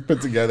mean? Just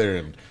put together.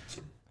 And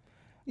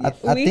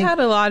we had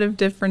a lot of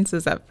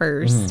differences at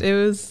first. It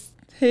was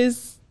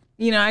his,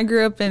 you know, I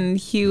grew up in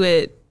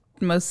Hewitt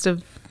most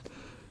of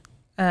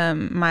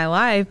my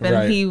life,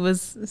 and he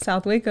was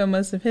South Waco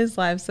most of his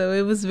life, so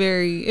it was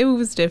different. It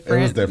was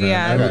different.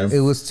 Yeah, Okay.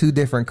 It was two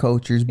different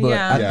cultures, but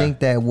I think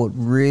that what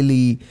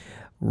really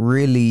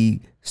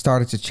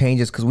started to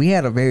change us because we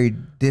had a very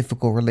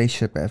difficult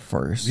relationship at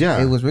first.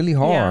 Yeah, it was really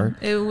hard.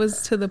 It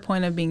was to the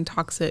point of being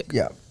toxic.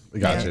 Yeah,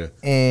 gotcha.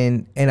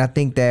 And I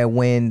think that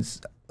when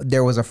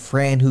there was a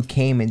friend who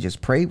came and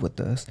just prayed with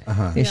us,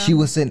 and she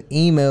would send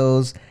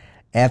emails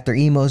after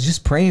emails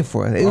just praying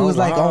for us. It was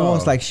like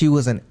almost like she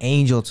was an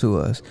angel to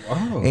us.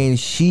 Wow. And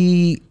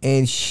she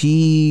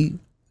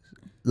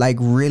like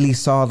really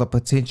saw the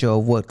potential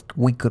of what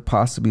we could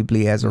possibly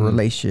be as a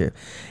relationship.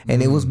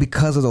 And it was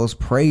because of those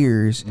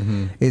prayers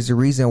is the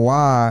reason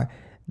why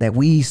that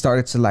we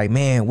started to like,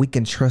 man, we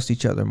can trust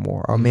each other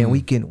more. Or man,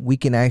 we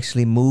can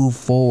actually move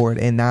forward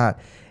and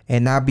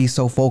not be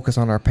so focused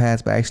on our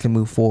past, but actually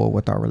move forward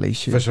with our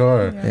relationship. For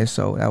sure. Yeah. And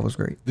so that was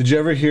great. Did you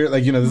ever hear,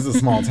 like, you know, this is a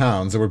small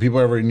town, so were people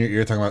ever in your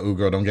ear talking about, ooh,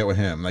 girl, don't get with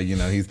him. Like, you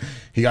know,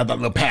 he got that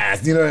little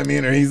past, you know what I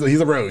mean? Or he's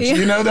a roach,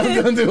 you know,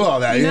 don't do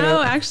all that. You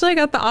know? Actually I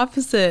got the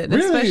opposite.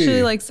 Really?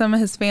 Especially like some of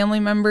his family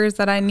members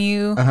that I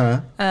knew.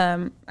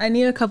 I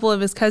knew a couple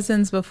of his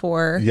cousins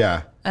before.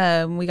 Yeah.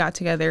 We got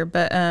together,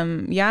 but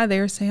they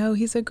were saying, oh,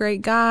 he's a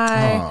great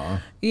guy.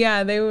 Aww.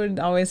 Yeah, they would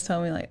always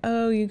tell me like,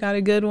 oh, you got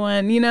a good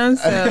one, you know.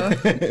 So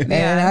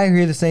and I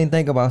hear the same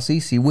thing about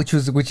Cece, which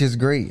is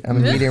great. I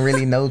mean, we didn't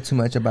really know too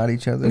much about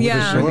each other.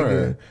 Yeah, for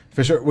sure.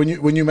 For sure.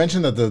 When you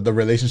mentioned that the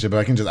relationship,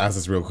 I can just ask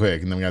this real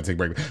quick, and then we gotta take a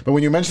break. But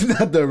when you mentioned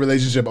that the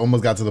relationship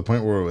almost got to the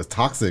point where it was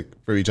toxic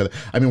for each other,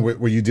 I mean,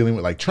 were you dealing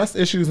with like trust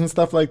issues and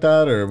stuff like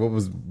that, or what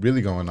was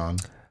really going on?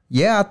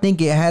 Yeah, I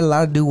think it had a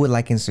lot to do with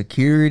like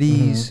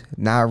insecurities,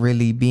 not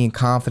really being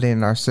confident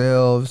in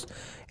ourselves,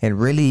 and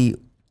really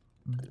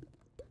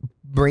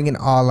bringing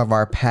all of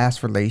our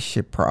past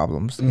relationship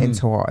problems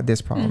into this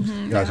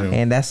problem. Gotcha.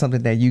 And that's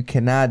something that you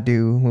cannot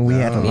do when we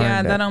had to learn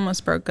that. That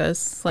almost broke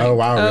us. Like,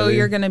 really?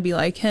 You're going to be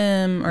like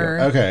him, or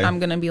I'm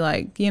going to be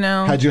like, you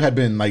know. Had you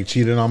been like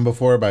cheated on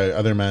before by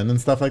other men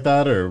and stuff like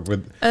that? Or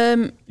with,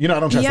 you know, I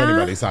don't trust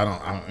anybody, so I don't.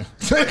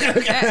 I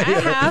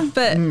have,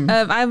 but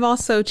I've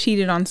also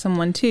cheated on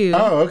someone too.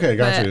 Oh, okay.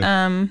 Got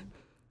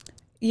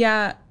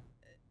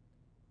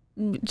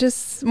you.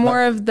 Just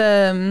more of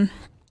the,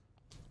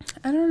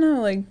 I don't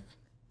know, like,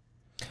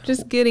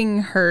 just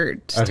getting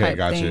hurt type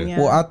thing. Yeah.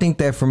 Well, I think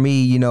that for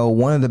me, you know,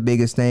 one of the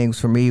biggest things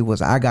for me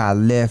was I got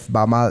left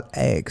by my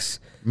ex,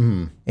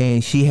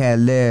 and she had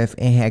left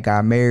and had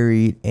got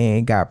married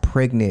and got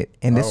pregnant,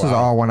 and this was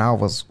all when I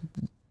was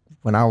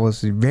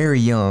very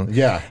young.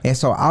 Yeah. And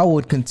so I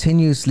would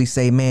continuously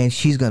say, man,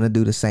 she's gonna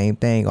do the same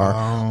thing, or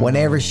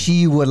whenever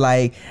she would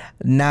like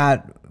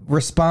not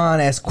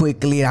respond as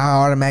quickly,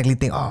 I automatically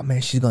think, oh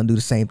man, she's gonna do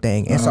the same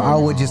thing. And so I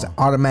would just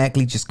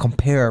automatically just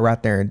compare her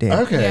right there and then.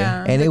 Okay.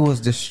 Yeah. And it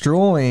was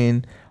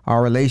destroying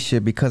our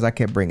relationship because I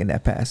kept bringing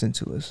that past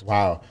into us.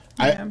 Wow.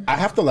 I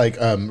have to like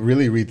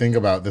really rethink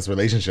about this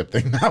relationship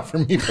thing now for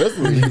me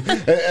personally.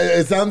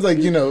 It sounds like,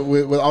 you know,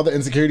 with all the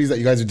insecurities that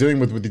you guys are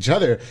doing with each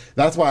other,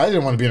 that's why I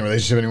didn't want to be in a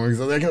relationship anymore,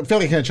 because I feel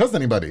like I can't trust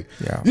anybody.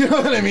 Yeah. You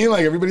know what I mean?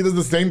 Like everybody does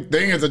the same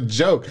thing. It's a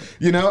joke,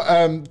 you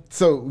know?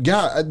 So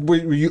yeah, were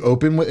you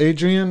open with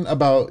Adrian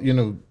about, you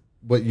know,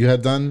 what you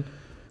had done?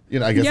 You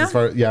know, I guess as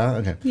far as,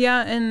 okay.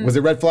 Yeah. And was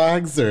it red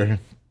flags or?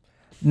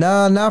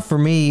 No, not for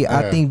me. Okay.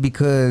 I think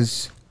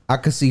because I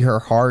could see her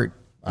heart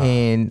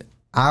and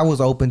I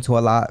was open to a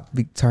lot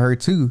to her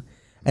too.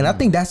 And I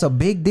think that's a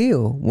big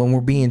deal when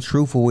we're being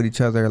truthful with each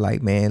other.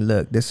 Like, man,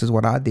 look, this is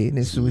what I did. And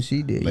this is what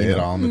she did. Lay it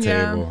all on the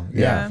table.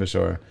 Yeah, for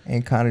sure.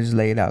 And kind of just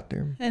lay it out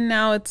there. And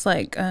now it's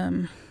like,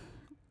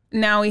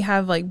 now we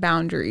have like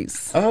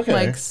boundaries. Oh, okay.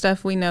 Like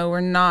stuff we know we're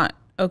not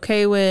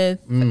okay with.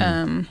 You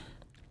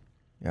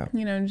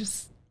know,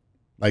 just.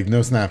 Like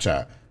no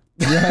Snapchat.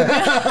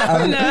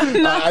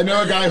 I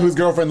know a guy whose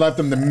girlfriend left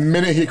him the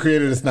minute he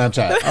created a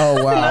Snapchat.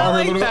 Oh wow!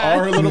 All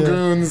her little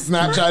goons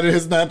Snapchatted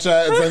his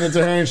Snapchat and sent it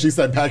to her, and she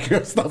said, "Pack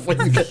your stuff when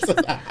you get to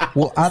that."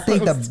 Well, I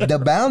think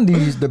the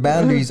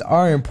boundaries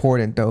are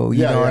important, though.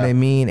 You know what I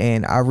mean?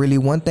 And I really,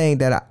 one thing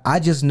that I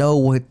just know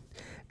what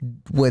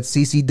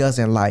Cece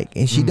doesn't like,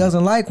 and she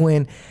doesn't like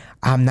when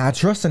I'm not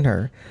trusting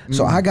her.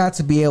 So I got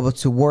to be able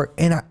to work.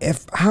 And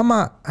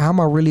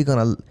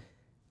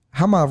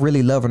how am I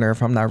really loving her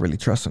if I'm not really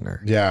trusting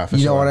her? Yeah, for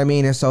you know sure. what I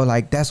mean? And so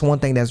like that's one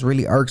thing that's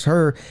really irks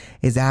her,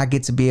 is that I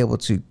get to be able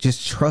to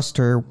just trust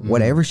her.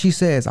 Whatever she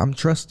says, I'm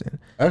trusting.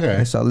 Okay.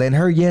 And so letting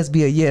her yes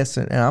be a yes,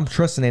 and I'm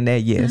trusting in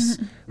that yes,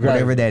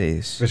 whatever that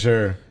is. For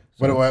sure.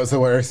 So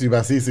what irks you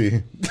about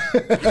Cece?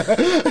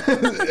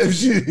 If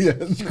she,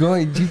 go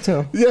ahead, you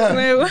tell.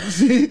 Yeah,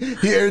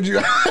 he aired you.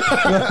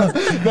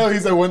 No, he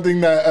said one thing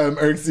that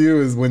irks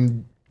you is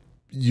when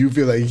you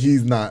feel like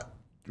he's not.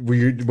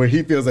 Where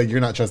he feels like you're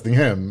not trusting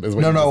him is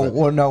what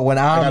when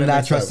I'm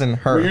not trusting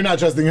her. Well, you're not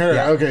trusting her.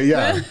 Yeah. Okay,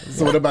 yeah.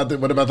 So what about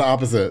the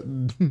opposite?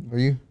 Are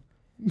you?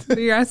 So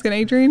you're asking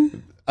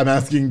Adrian? I'm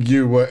asking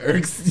you what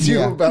irks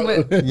you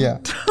about. Yeah.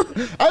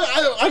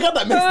 I got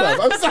that mixed up.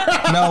 I'm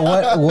sorry. No,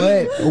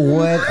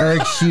 what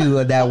irks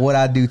you that what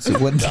I do to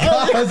what? You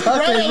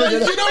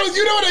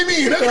know what I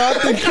mean.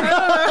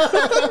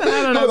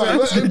 Hold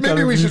on,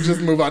 maybe we should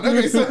just move on.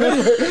 Okay, so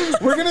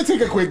we're gonna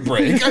take a quick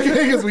break,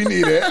 okay, because we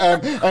need it.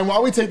 And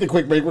while we take the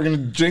quick break, we're gonna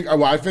drink.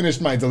 Well, I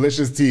finished my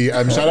delicious tea.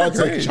 Shout out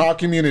to Cha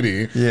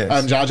Community.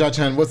 Yes. Jaja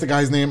Chen. What's the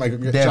guy's name?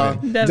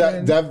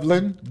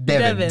 Devlin.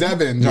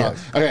 Devin.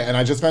 Yes. Okay, and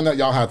I just found out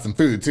y'all had some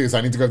food too, so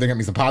I need to go there and get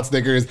me some pot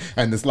stickers.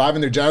 And this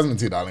lavender jasmine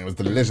tea, darling, was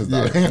delicious,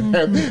 darling.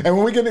 And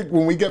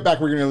when we get back,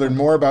 we're gonna learn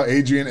more about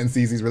Adrian and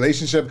Cece's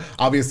relationship.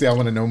 Obviously, I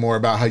want to know more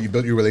about how you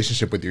built your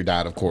relationship with your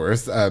dad, of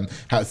course.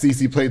 How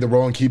Cece played the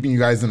role in keeping you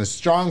guys in a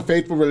strong,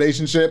 faithful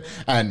relationship,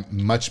 and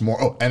much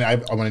more. Oh, and I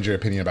wanted your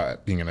opinion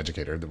about being an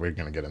educator. We're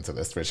gonna get into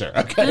this for sure.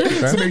 Okay,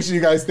 so make sure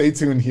you guys stay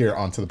tuned here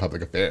onto The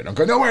Public Affair. Don't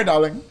go nowhere,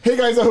 darling. Hey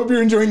guys, I hope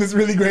you're enjoying this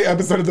really great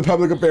episode of The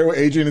Public Affair with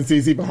Adrian and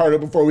Cece Fajardo.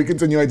 Before we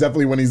continue, I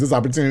definitely want to use this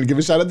opportunity to give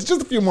a shout out to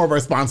just a few more of our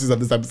sponsors of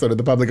this episode of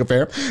The Public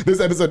Affair. This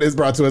episode is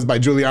brought to us by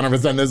Juliana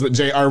Resendez with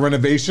JR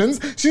Renovations.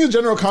 She's a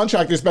general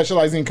contractor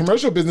specializing in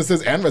commercial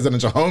businesses and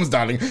residential homes,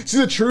 darling. She's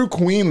a true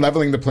queen,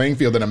 leveling the playing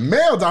field in a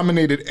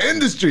male-dominated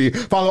industry.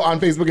 Follow on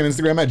Facebook and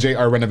Instagram at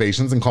JR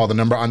Renovations and call the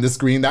number on the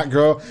screen. That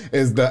girl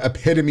is the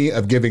epitome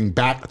of giving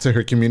back to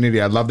her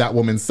community. I love that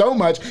woman so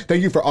much.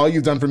 Thank you for all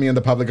you've done for me in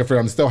The Public Affair.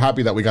 I'm still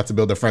happy that we got to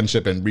build a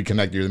friendship and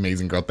reconnect. You're an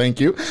amazing girl. Thank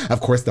you.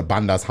 Of course, the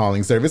Banda's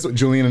hauling service with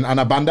Julian and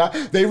Ana Banda.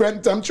 They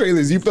rent dump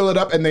trailers. You fill it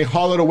up and they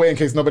haul it away in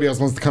case nobody else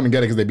wants to come and get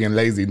it because they're being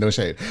lazy. No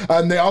shade.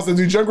 They also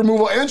do junk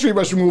removal and tree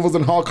brush removals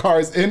and haul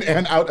cars in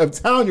and out of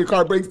town. Your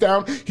car breaks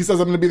down. He says,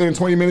 I'm going to be there in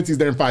 20 minutes. He's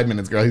there in 5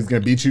 minutes, girl. He's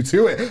going to beat you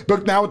to it.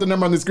 Book now with the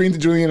number on the screen to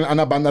Julian and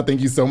Ana Banda.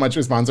 Thank you so much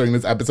for sponsoring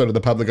this episode of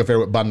The Public Affair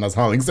with Banda's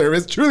hauling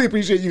service. Truly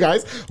appreciate you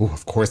guys. Oh,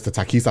 of course, the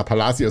Taquisa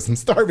Palacios. I'm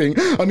starving.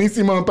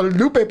 Onísimo and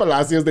Lupe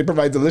Palacios. They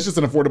provide delicious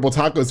and affordable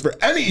tacos for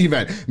any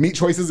event. Meat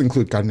choices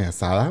include carne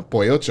asada,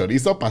 pollo,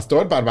 chorizo,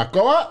 pastor,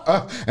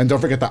 barbacoa. And don't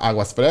forget the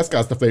aguas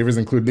frescas. The flavors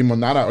include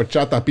limonada,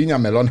 horchata, piña,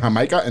 melon,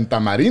 jamaica, and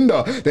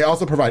tamarindo. They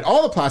also provide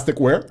all the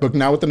plasticware. Book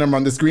now with the number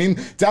on the screen.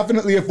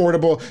 Definitely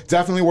affordable.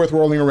 Definitely worth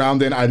rolling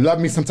around in. I love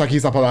me some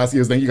Taquisa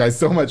Palacios. Thank you guys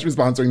so much for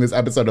sponsoring this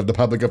episode of The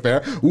Public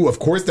Affair. Ooh, of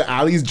course, the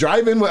Alley's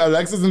Drive-In with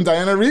Alexis and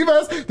Diana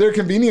Rivas. Their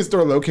convenience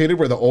store located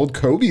where the old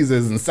Kobe's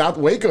is in South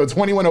Waco,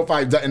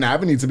 2105 Dutton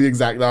Avenue to be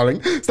exact,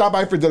 darling. Stop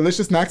by for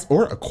delicious snacks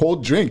or a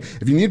cold drink.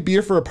 If you need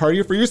beer for a party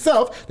or for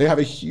yourself, they have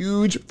a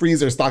huge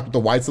freezer stocked with a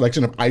wide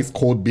selection of ice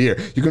cold beer.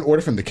 You can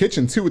order from the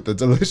kitchen too with the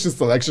delicious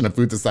selection of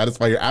food to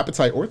satisfy your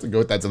appetite or to go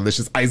with that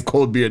delicious ice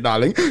cold beer,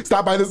 darling.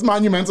 Stop by this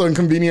monumental and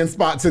convenient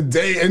spot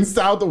today in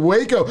South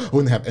Waco. Oh,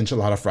 and they have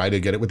enchilada Friday.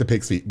 Get it with the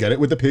pig's feet. Get it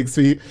with the pig's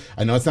feet.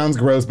 I know it sounds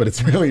gross, but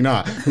it's really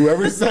not.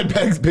 Whoever said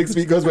pig's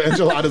feet goes with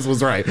enchiladas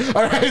was right.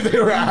 All right, they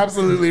were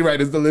absolutely right.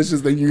 It's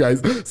delicious. Thank you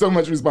guys so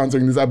much for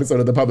sponsoring this episode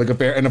of The Public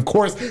Affair. And of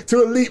course,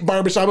 to Elite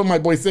Barbershop with my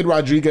boy Sid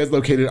Rodriguez,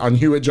 located on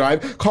Hewitt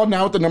Drive. Call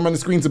now with the number on the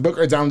screen to book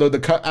or download the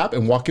Cut app,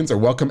 and walk-ins are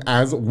welcome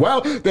as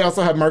well. They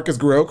also have Marcus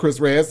Guerrero, Chris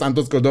Reyes,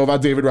 Santos Cordova,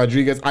 David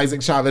Rodriguez,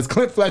 Isaac Chavez,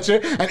 Clint Fletcher,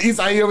 and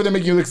Isai over there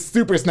making you look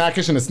super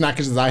snackish and as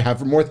snackish as I have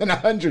for more than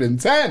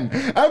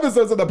 110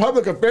 episodes of The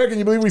Public Affair. Can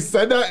you believe we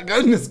said that?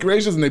 Goodness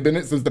gracious, and they've been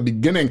in it since the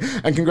beginning.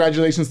 And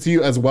congratulations to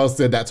you as well,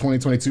 Sid. That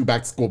 2022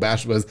 Back to School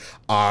Bash was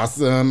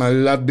awesome. I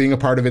love being a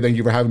part of it. Thank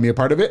you for having me a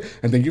part of it.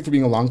 And thank you for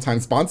being a longtime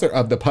sponsor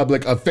of The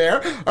Public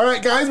Affair. All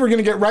right, guys, we're going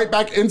to get right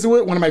back into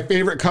it. One of my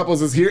favorite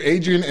couples is here.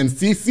 Adrian and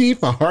Cece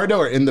Fajardo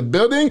are in the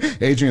building.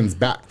 Adrian's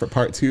back for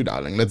part 2,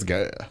 darling. Let's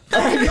go.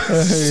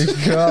 Oh,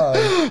 God.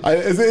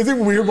 Is it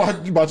weird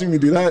watching me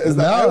do that?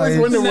 I always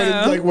wonder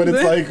what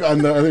it's like on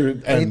the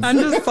other end. I'm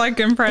just like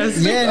impressed.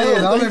 Yeah, it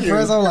is. I'm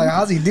impressed. I'm like,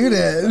 how's he do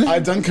that?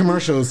 I've done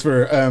commercials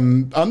for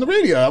on the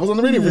radio. I was on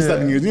the radio for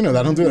 7 years. You know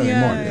that. I don't do that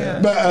anymore. Yeah.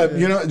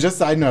 But just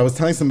side note, I was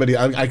telling somebody,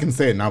 I can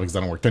say it now because I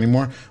don't work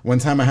anymore. One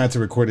time I had to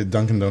record a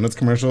Dunkin' Donuts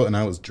commercial and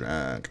I was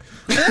drunk.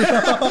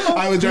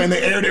 I was drunk.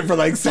 They aired it for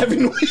like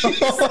 7 weeks.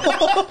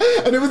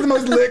 And it was the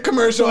most lit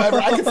commercial ever.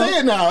 I can say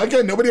it now.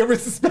 Again, nobody ever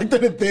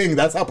suspected a thing.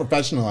 That's how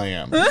professional I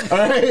am. All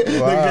right?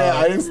 Wow. Like,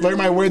 I didn't slur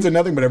my words or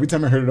nothing, but every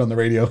time I heard it on the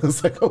radio, I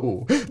was like,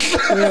 oh.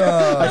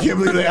 Yeah. I can't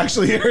believe they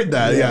actually heard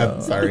that. Yeah,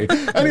 sorry.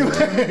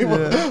 Anyway,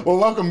 well,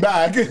 welcome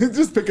back.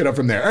 Just pick it up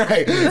from there. All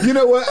right. You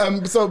know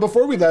what? So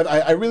before we left,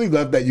 I really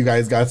love that you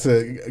guys got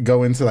to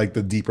go into like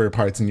the deeper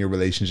parts in your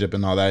relationship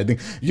and all that. I think,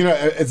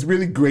 it's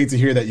really great to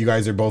hear that you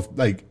guys are both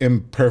like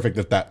imperfect,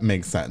 if that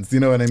makes sense. You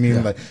know what I mean?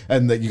 Yeah. Like,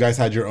 and that you guys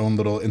had your own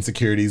little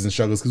insecurities and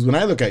struggles. Because when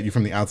I look at you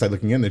from the outside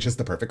looking in, they're just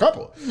the perfect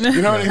couple.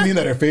 You know what I mean?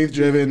 That are faith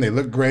driven. They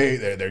look great.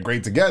 They're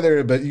great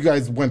together. But you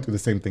guys went through the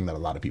same thing that a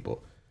lot of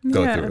people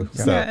go through.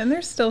 So. Yeah, and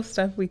there's still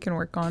stuff we can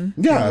work on.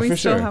 Yeah, we for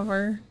still sure. have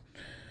our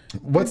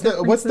what's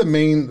the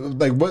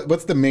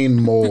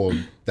main mold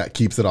that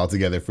keeps it all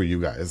together for you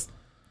guys?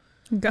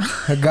 God.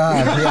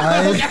 God.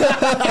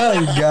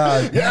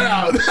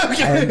 Yeah.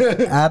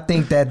 And I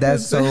think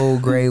that's so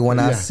great when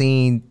I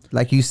seen,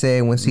 like you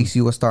said, when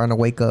Cece was starting to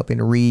wake up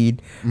and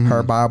read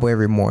her Bible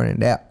every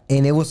morning.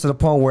 And it was to the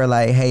point where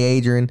like, hey,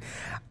 Adrian,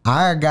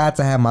 I got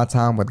to have my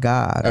time with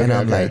God, and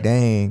I'm like,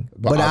 dang.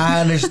 But I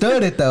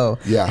understood it though.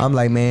 Yeah, I'm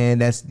like, man,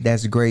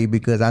 that's great,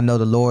 because I know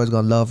the Lord's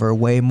gonna love her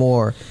way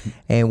more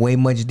and way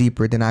much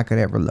deeper than I could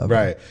ever love her.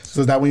 Right.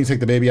 So is that when you take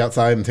the baby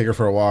outside and take her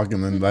for a walk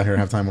and then let her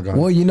have time with God?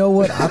 Well, you know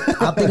what?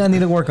 I think I need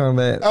to work on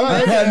that.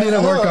 I need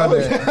to work on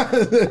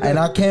that, and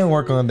I can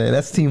work on that.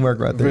 That's teamwork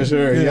right there. For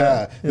sure.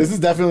 Yeah. This is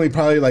definitely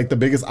probably like the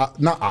biggest.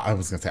 I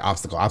was gonna say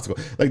obstacle.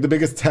 Like the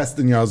biggest test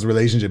in y'all's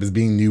relationship is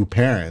being new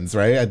parents,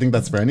 right? I think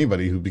that's for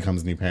anybody who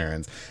becomes new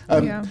parents.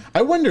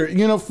 I wonder,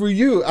 for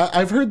you,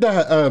 I've heard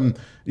that,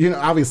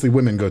 obviously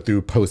women go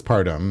through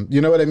postpartum,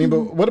 you know what I mean?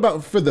 But what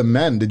about for the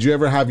men? Did you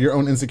ever have your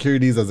own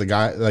insecurities as a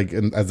guy, like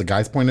as a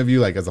guy's point of view,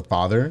 like as a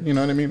father, you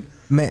know what I mean?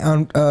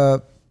 Man,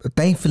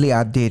 thankfully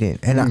I didn't,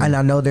 and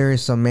I know there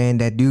is some men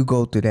that do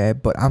go through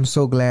that, but I'm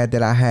so glad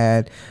that I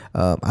had.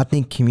 I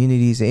think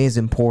communities is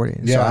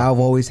important. Yeah. So I've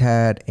always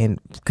had and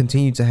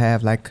continue to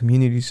have like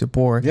community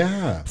support.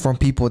 Yeah. From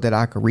people that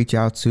I could reach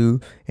out to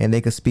and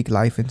they could speak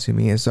life into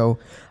me, and so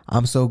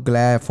I'm so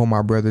glad for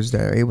my brothers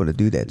that are able to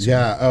do that too.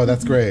 Yeah. Oh,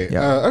 that's great.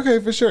 Yeah. Okay,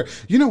 for sure.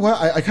 You know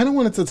what? I kind of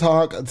wanted to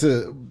talk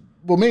to.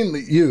 Well,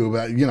 mainly you,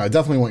 but I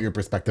definitely want your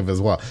perspective as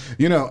well.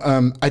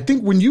 I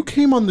think when you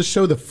came on the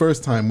show the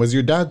first time, was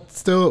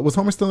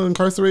Homer still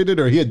incarcerated,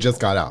 or he had just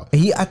got out?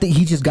 I think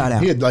he just got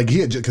out.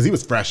 Because he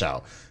was fresh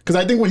out. Because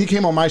I think when he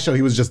came on my show,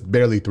 he was just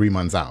barely 3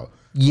 months out.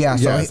 Yeah,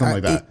 something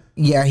like that.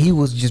 He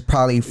was just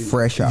probably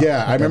fresh out.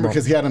 Yeah, I remember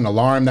because he had an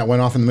alarm that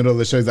went off in the middle of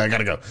the show. He's like, I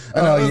gotta go.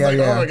 And I was like,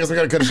 I guess we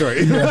gotta cut it short.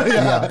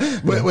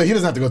 But he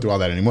doesn't have to go through all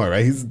that anymore,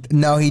 right?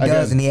 No, he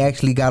does, and he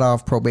actually got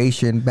off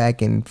probation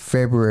back in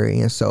February,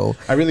 and so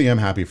I really am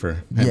happy for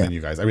him and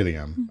you guys. I really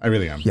am.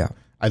 Yeah,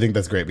 I think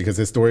that's great because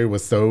his story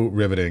was so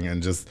riveting,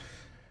 and just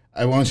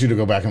I want you to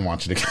go back and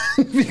watch it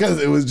again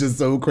because it was just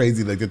so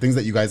crazy. Like the things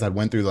that you guys had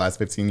went through the last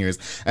 15 years.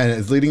 And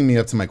it's leading me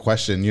up to my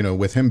question,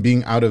 with him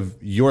being out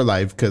of your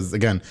life, because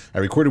again, I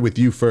recorded with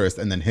you first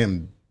and then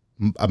him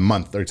a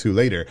month or two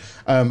later.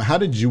 How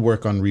did you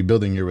work on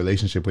rebuilding your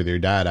relationship with your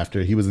dad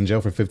after he was in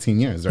jail for 15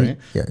 years, right?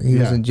 He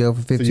was in jail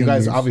for 15 years. So you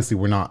guys obviously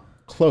were not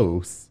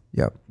close.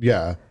 Yep.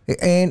 Yeah.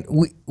 And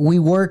we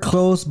were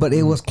close, but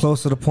it was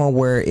close to the point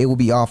where it would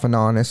be off and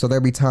on. And so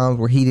there'd be times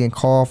where he didn't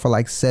call for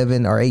like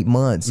 7 or 8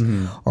 months,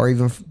 or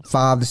even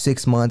 5 to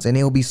 6 months. And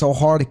it would be so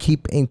hard to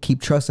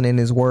keep trusting in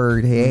his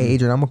word. Hey,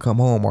 Adrian, I'm gonna come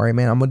home. All right,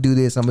 man, I'm gonna do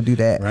this. I'm gonna do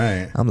that.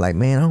 Right. I'm like,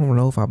 man, I don't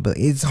know if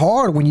it's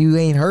hard when you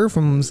ain't heard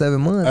from him 7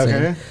 months.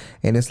 Okay.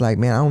 And it's like,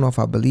 man, I don't know if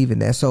I believe in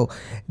that. So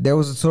there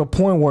was to a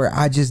point where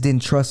I just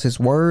didn't trust his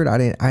word. I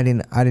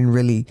didn't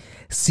really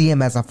see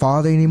him as a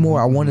father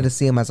anymore. I wanted to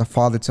see him as a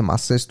father to my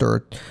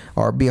sister,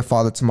 or be a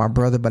father to my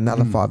brother, but not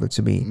a father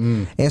to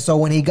me. And so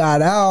when he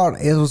got out,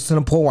 it was to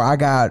the point where I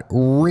got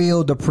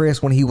real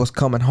depressed when he was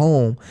coming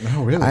home.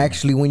 Oh, really?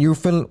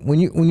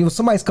 When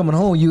somebody's coming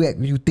home,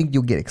 you think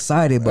you'll get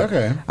excited, but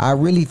I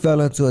really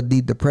fell into a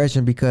deep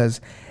depression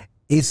because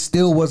he was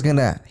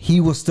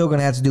still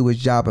gonna have to do his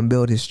job and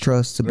build his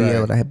trust to be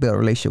able to build a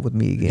relationship with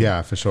me again.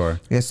 Yeah, for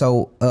sure. And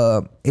so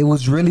it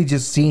was really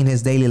just seeing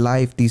his daily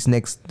life these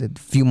next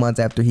few months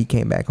after he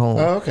came back home.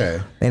 Oh,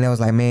 okay. And I was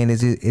like, man,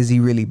 is he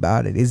really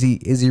about it? Is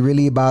he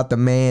really about the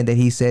man that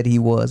he said he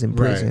was in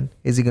prison? Right.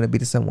 Is he gonna be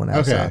to someone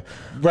outside? Okay.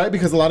 Right,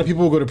 because a lot of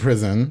people will go to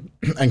prison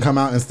and come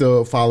out and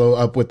still follow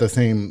up with the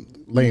same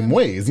lame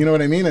ways, you know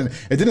what I mean? And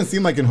it didn't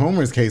seem like in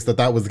Homer's case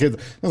that was the case.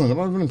 Listen,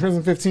 I've been in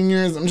prison 15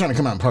 years. I'm trying to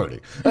come out and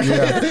party.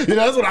 Yeah.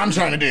 That's what I'm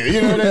trying to do.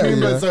 You know what I mean?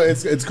 But so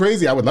it's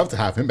crazy. I would love to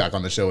have him back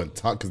on the show and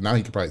talk, because now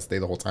he could probably stay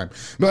the whole time.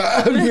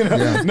 But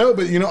no,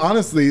 but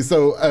honestly,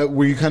 so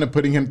were you kind of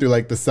putting him through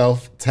like the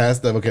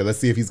self-test of, okay, let's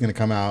see if he's going to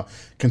come out,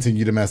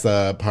 continue to mess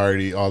up,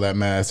 party, all that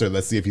mess, or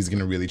let's see if he's going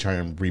to really try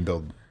and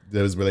rebuild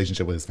his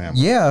relationship with his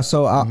family? Yeah,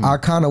 so I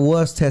kind of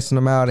was testing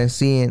him out and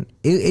seeing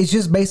it's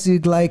just basically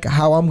like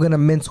how I'm gonna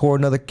mentor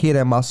another kid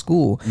at my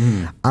school.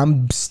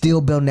 I'm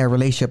still building that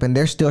relationship, and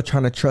they're still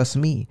trying to trust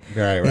me.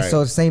 Right. And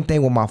so the same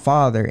thing with my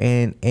father,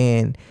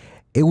 and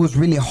it was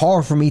really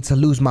hard for me to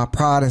lose my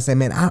pride and say,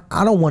 man,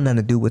 I don't want nothing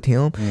to do with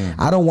him.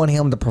 I don't want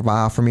him to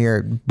provide for me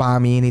or buy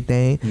me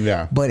anything.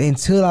 Yeah. But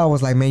until I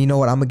was like, man, you know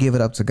what? I'm going to give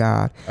it up to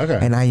God. Okay.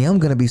 And I am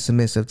going to be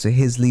submissive to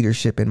his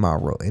leadership in my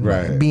role,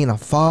 and being a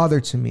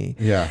father to me.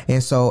 Yeah.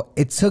 And so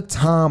it took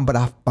time, but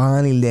I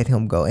finally let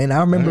him go. And I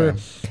remember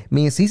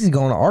me and Cece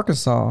going to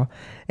Arkansas,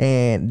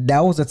 and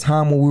that was a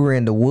time when we were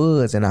in the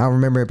woods, and I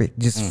remember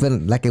just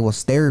feeling like it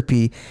was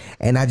therapy.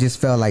 And I just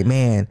felt like,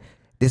 man,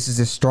 this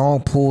is a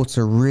strong pull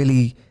to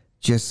really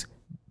just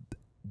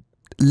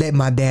let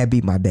my dad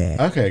be my dad.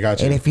 Okay,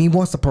 gotcha. And if he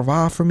wants to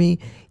provide for me,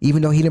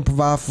 even though he didn't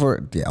provide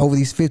for over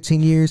these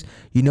 15 years,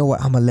 you know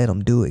what? I'm going to let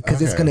him do it,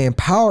 because it's going to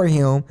empower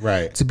him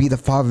to be the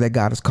father that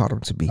God has called him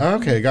to be.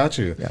 Okay, got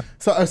you. Yeah.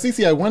 So,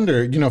 Cece, I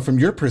wonder, from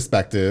your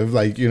perspective,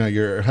 like,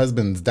 your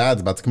husband's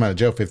dad's about to come out of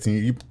jail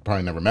 15, you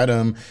probably never met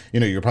him,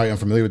 you're probably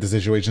unfamiliar with the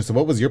situation. So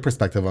what was your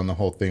perspective on the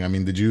whole thing? I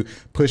mean, did you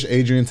push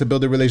Adrian to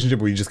build a relationship,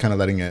 or were you just kind of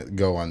letting it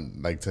go on,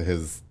 like, to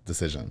his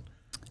decision?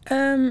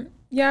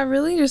 Yeah,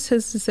 really just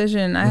his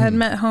decision. I had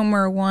met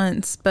Homer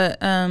once, but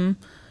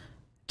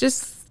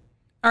just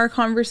our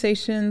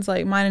conversations,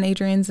 like mine and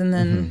Adrian's, and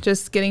then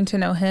just getting to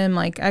know him,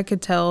 like I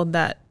could tell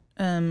that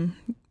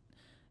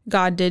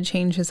God did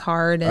change his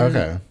heart,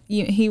 and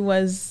he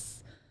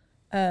was,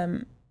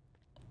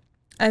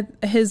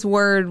 his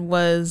word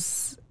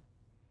was,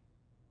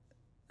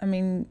 I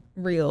mean,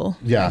 real.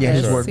 Yeah,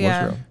 his sure. word was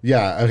real.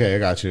 Yeah, okay, I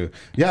got you.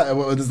 Yeah,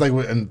 well, it's like,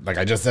 and like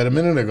I just said a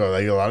minute ago,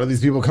 like a lot of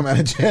these people come out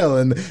of jail,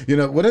 and you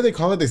know, what do they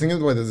call it? They sing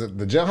it, what is it,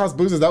 the jailhouse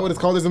blues? Is that what it's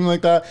called, or something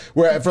like that?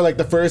 Where for like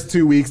the first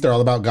 2 weeks, they're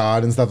all about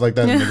God and stuff like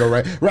that, and they go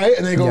right,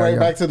 and they go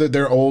back to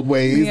their old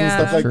ways and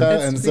stuff like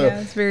that. And so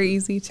it's very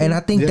easy to. And I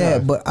think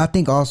that, but I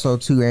think also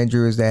too,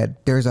 Andrew, is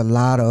that there's a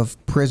lot of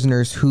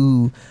prisoners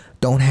who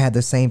don't have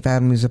the same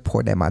family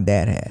support that my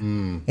dad had,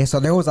 and so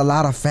there was a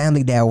lot of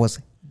family that was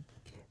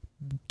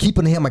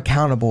keeping him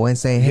accountable and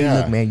saying, hey,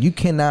 look, man, you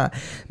cannot,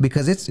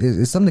 because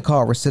it's something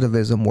called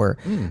recidivism, where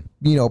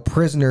you know,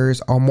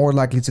 prisoners are more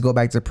likely to go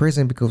back to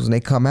prison because when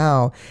they come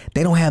out,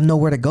 they don't have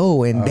nowhere to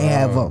go, and they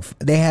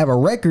have a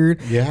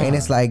record, and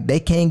it's like they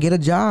can't get a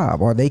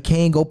job or they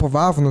can't go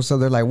provide for them, so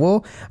they're like,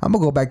 well, I'm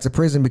gonna go back to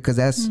prison because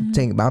that's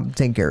I'm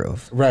taken care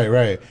of.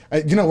 Right.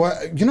 You know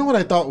what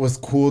I thought was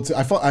cool too.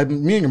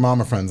 Me and your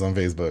mom are friends on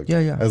Facebook,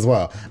 as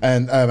well,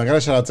 and I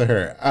gotta shout out to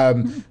her.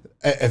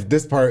 If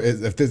this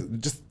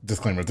just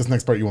disclaimer, if this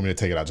next part you want me to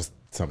take it out, just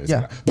tell me.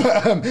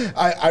 But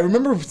I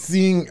remember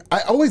I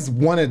always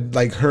wanted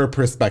like her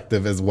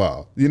perspective as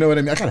well. You know what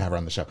I mean? I gotta have her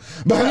on the show.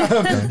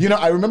 But you know,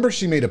 I remember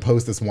she made a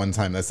post this one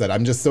time that said,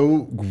 "I'm just so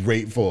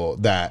grateful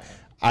that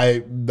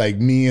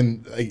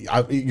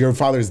your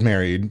father's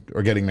married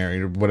or getting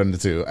married or one of the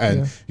two,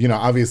 and you know,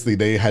 obviously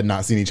they had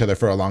not seen each other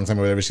for a long time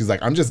or whatever." She's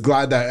like, "I'm just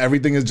glad that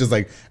everything is just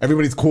like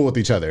everybody's cool with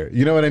each other."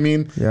 You know what I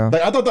mean?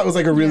 Like I thought that was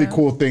like a really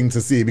cool thing to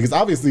see, because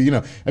obviously, you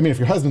know, I mean, if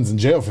your husband's in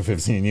jail for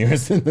 15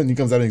 years and then he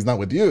comes out and he's not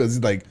with you, it's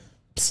like,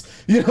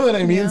 you know what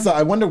I mean? So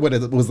I wonder what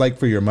it was like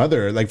for your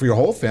mother, like for your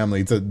whole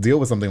family, to deal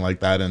with something like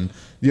that. And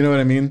you know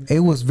what I mean? It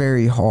was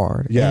very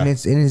hard. And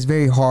it's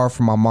very hard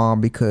for my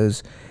mom,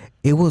 because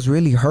it was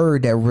really her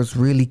that was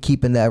really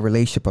keeping that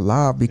relationship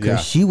alive,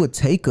 because she would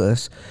take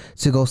us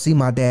to go see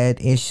my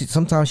dad, and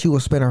sometimes she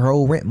would spend her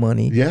whole rent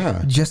money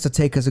just to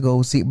take us to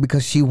go see,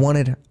 because she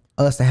wanted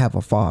us to have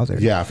a father.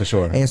 Yeah, for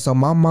sure. And so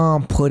my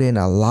mom put in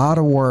a lot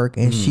of work,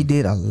 and she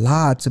did a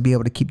lot to be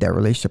able to keep that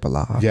relationship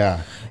alive.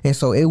 Yeah. And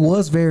so it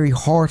was very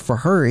hard for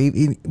her,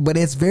 but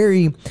it's a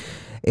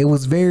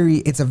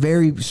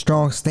very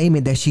strong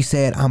statement that she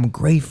said, "I'm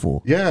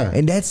grateful." Yeah.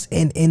 And that's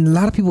and a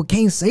lot of people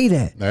can't say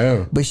that.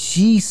 No. But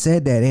she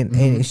said that,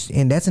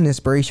 and that's an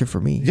inspiration for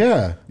me.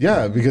 Yeah.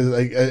 Yeah, because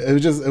like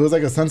it was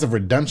like a sense of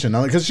redemption.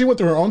 Because she went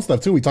through her own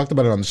stuff too. We talked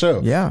about it on the show.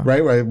 Yeah.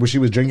 Right, where she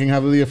was drinking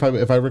heavily, if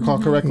I recall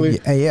correctly.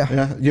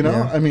 Yeah. You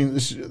know, I mean,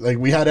 like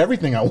we had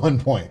everything at one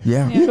point.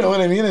 Yeah. You know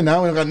what I mean? And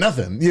now we've got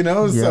nothing, you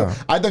know? So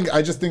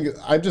I just think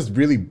I'm just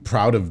really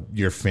proud of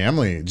your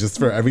family, just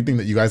for everything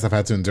that you guys have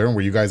had to endure, and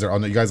where you guys are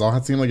on. You guys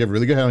all seem like you have a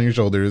really good head on your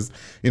shoulders.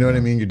 You know what I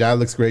mean? Your dad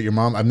looks great. Your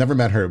mom, I've never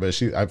met her, but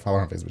I follow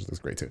her on Facebook. She looks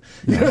great too.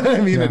 You know what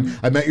I mean? And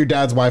I met your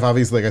dad's wife.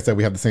 Obviously, like I said,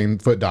 we have the same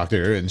foot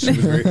doctor, and she was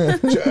very.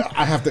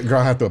 I have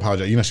to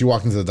apologize. You know, she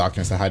walked into the doctor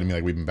and said hi to me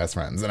like we've been best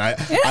friends, and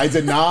I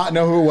did not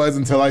know who it was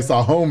until I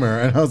saw Homer,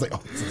 and I was like,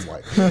 oh, this is his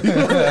wife. You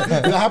know,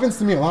 that happens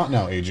to me a lot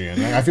now,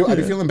 Adrian. Like, I'd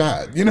be feeling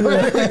bad. You know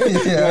what I mean?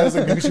 Yeah. I was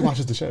like, maybe she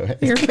watches the show. Hey.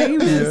 You're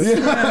famous.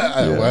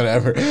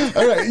 Whatever.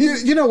 All right.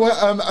 You know what?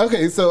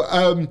 Okay. So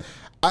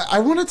I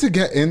wanted to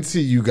get into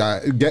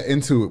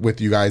it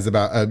with you guys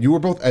about you were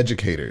both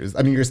educators.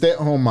 I mean, you're a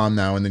stay-at-home mom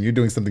now, and then you're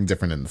doing something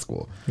different in the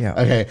school. Yeah.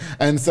 Okay.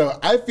 And so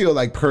I feel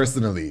like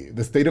personally,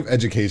 the state of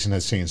education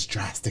has changed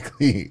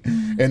drastically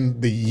in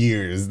the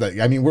years that,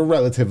 I mean, we're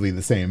relatively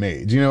the same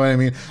age. You know what I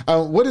mean?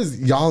 What is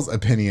y'all's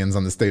opinions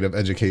on the state of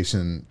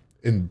education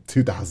in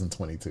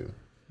 2022?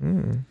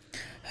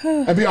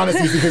 And be honest,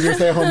 because you're a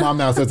stay-at-home mom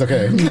now, so it's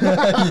okay.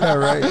 Yeah,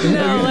 right.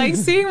 No, like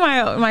seeing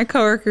my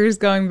coworkers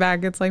going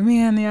back, it's like,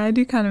 man, yeah, I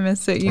do kind of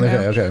miss it, you know.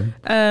 Okay.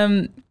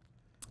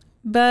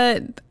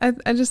 But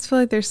I just feel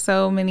like there's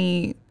so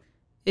many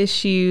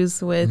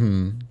issues with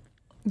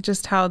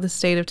just how the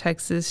state of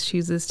Texas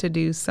chooses to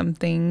do some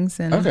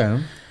things, and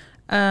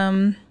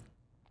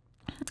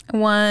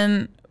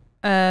one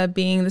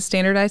being the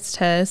standardized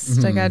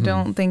test. Like I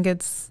don't think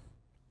it's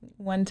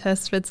one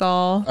test fits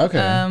all.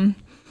 Okay.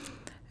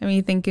 I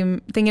mean,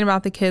 thinking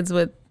about the kids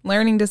with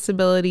learning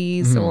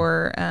disabilities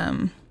or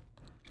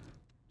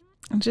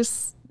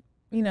just,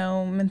 you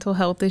know, mental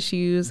health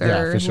issues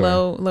or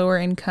lower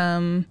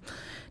income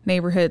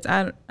neighborhoods.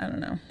 I don't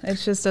know. It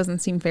just doesn't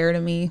seem fair to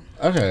me.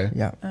 Okay.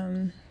 Yeah.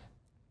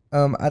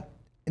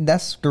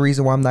 That's the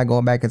reason why I'm not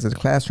going back into the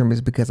classroom,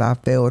 is because I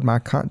failed my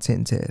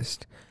content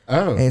test.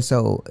 Oh. And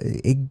so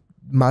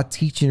my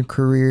teaching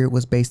career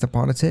was based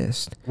upon a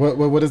test.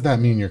 What does that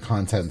mean, your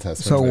content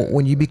test? So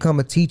when you become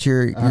a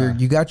teacher,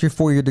 you got your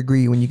 4-year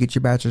degree when you get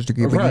your bachelor's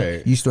degree,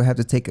 but you still have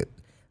to take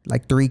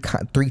like three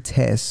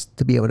tests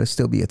to be able to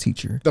still be a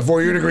teacher. The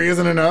 4-year degree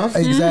isn't enough?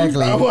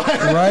 Exactly.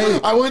 Right?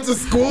 I went to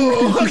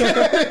school.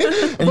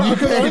 Okay. And you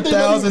paid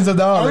thousands of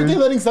dollars. Aren't they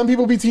letting some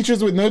people be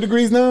teachers with no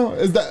degrees now?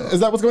 Is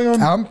that what's going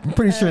on? I'm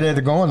pretty sure they're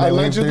going that way.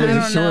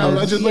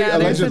 Allegedly, yeah,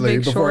 allegedly,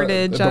 big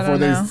shortage. before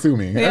they sue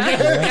me.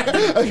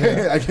 Yeah.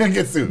 Okay, I can't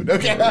get sued.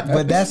 Okay.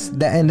 But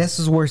and this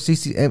is where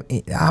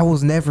Cece, I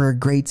was never a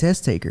great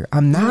test taker.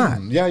 I'm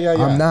not. Yeah.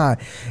 I'm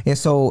not. And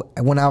so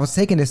when I was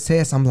taking this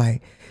test, I'm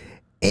like,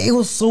 it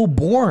was so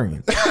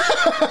boring.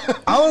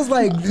 I was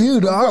like,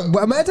 dude,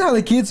 imagine how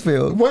the kids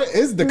feel. What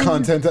is the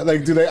content?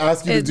 Like, do they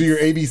ask you to do your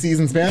ABCs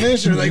in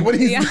Spanish, or like, what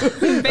do you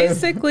do?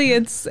 Basically,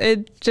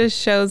 it just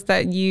shows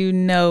that you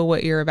know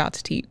what you're about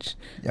to teach.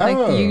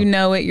 Like, you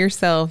know it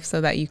yourself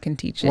so that you can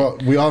teach it. Well,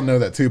 we all know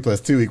that 2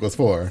 + 2 =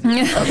 4.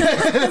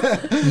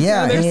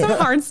 Yeah, there's some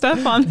hard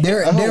stuff on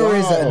there.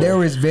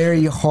 There is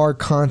very hard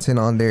content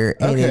on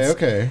there. And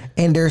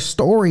and there's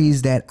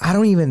stories that I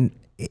don't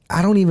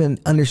even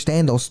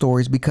understand those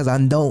stories because I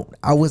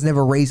was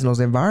never raised in those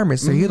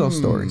environments to hear those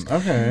stories.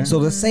 Okay. So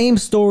the same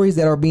stories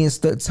that are being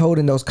told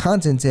in those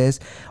content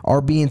tests are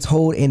being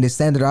told in the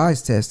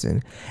standardized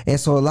testing. And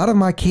so a lot of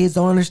my kids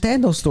don't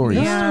understand those stories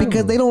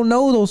because they don't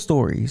know those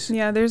stories.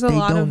 Yeah, there's a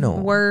lot of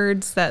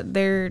words that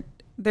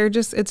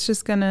it's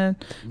just gonna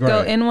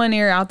go in one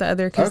ear out the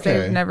other because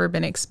they've never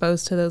been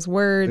exposed to those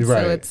words.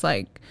 So it's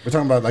like, we're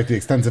talking about like the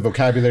extensive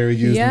vocabulary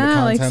used in the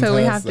content test.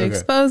 We have to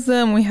expose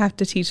them. We have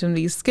to teach them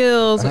these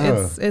skills.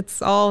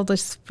 It's all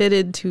just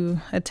fitted to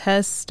a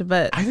test.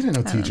 But I didn't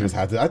know teachers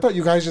had to. I thought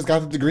you guys just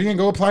got the degree and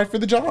go apply for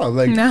the job.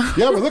 Like, yeah,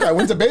 but look, I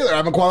went to Baylor.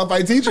 I'm a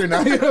qualified teacher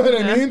now. You know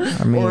what I mean?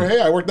 Or hey,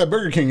 I worked at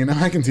Burger King and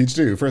now I can teach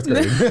too. First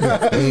grade.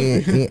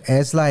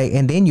 It's like,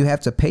 and then you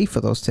have to pay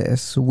for those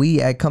tests.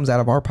 It comes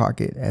out of our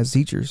pocket as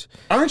teachers.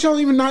 Aren't y'all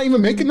not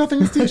even making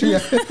nothing as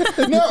teachers?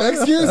 No,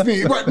 excuse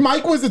me.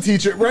 Mike was a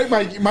teacher, right?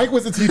 Mike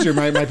was a teacher.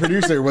 My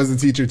producer was a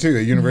teacher too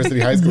at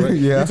University High School. Right?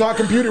 You taught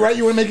computer, right?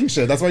 You weren't making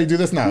shit. That's why you do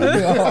this now.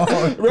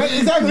 Right?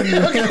 Exactly.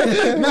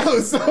 Okay. No,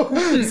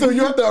 so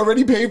you have to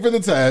already pay for the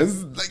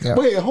test. Like,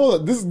 wait, hold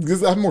up.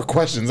 This I have more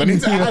questions. I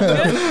need to add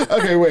them.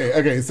 Okay, wait.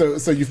 Okay,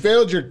 so you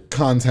failed your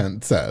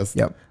content test.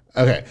 Yep.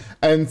 Okay,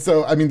 and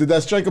so I mean, did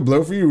that strike a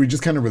blow for you? Or were you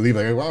just kind of relieved,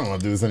 like, well, I don't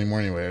want to do this anymore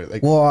anyway?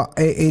 Like, well,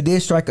 it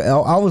did strike.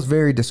 I was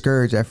very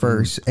discouraged at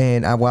first,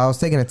 and while I was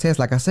taking a test,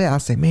 like I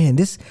said, man,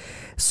 this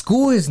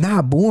school is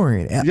not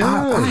boring.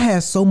 I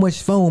had so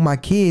much fun with my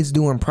kids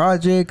doing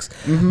projects,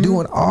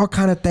 doing all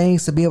kind of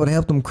things to be able to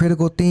help them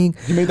critical think.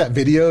 You made that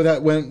video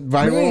that went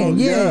viral. Man,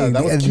 yeah,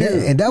 that was cute,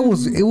 and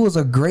it was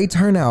a great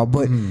turnout.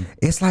 But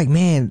it's like,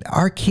 man,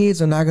 our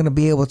kids are not going to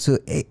be able to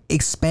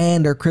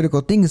expand their critical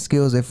thinking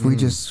skills if we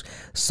just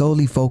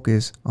solely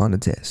focus on the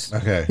test.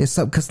 Okay, it's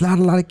because not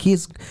a lot of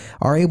kids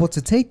are able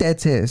to take that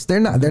test. They're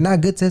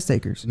not good test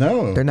takers.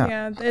 No, they're not.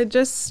 Yeah, it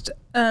just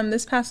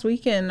this past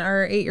weekend,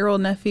 our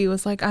 8-year-old nephew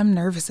was like, "I'm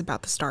nervous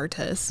about the STAR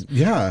test."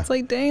 Yeah, it's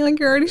like, dang, like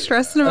you're already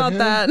stressing about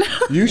that.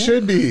 You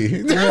should be.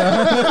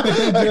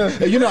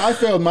 You know, I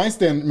failed my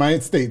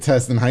state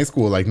test in high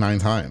school like 9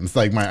 times.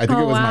 Like I think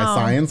it was my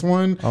science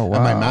one and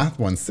my math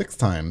one 6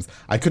 times.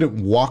 I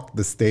couldn't walk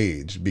the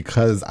stage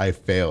because I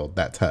failed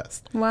that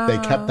test. Wow. They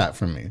kept that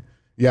from me.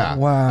 Yeah.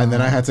 Wow. And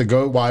then I had to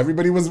go while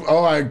everybody was,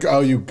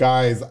 you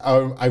guys,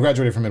 I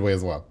graduated from Midway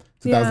as well.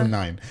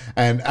 2009.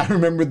 And I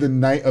remember the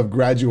night of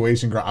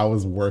graduation, girl, I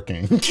was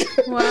working.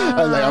 Wow.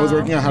 I was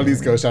working on How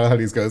These Goes, shout out How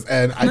These Goes.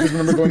 And I just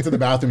remember going to the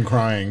bathroom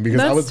crying because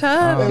I was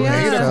tough. It was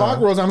 8 o'clock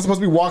rolls. I'm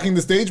supposed to be walking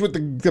the stage with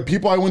the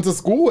people I went to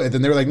school with.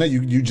 And they were like, no,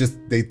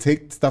 they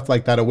take stuff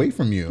like that away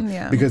from you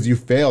because you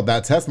failed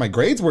that test. My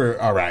grades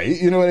were all right.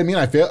 You know what I mean?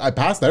 I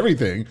passed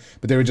everything,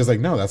 but they were just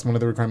like, no, that's one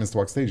of the requirements to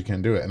walk stage. You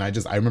can't do it. And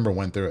I remember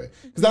went through it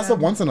because that's a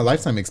once in a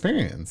lifetime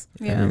experience.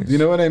 Yeah. You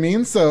know what I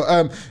mean?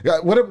 So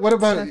what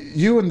about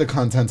you and the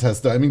content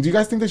test though? I mean, do you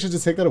guys think they should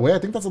just take that away? I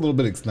think that's a little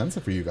bit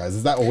expensive for you guys.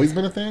 Has that always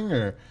been a thing,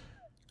 or?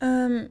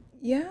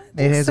 Yeah,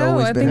 it has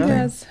always been. I think it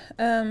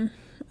has.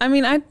 I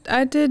mean,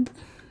 I did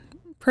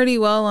pretty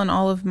well on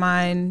all of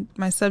my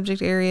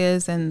subject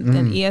areas and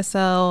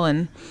ESL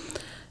and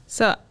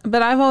so,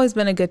 but I've always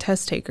been a good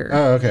test taker.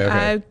 Oh,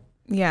 okay.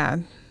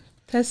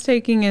 Test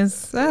taking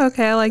is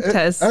okay. I like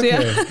tests.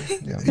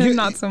 Okay.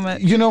 Not so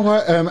much. You know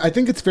what? I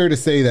think it's fair to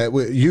say that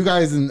you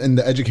guys in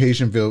the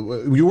education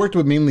field, you worked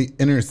with mainly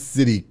inner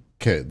city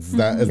kids. Is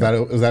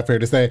that fair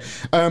to say?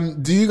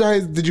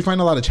 Did you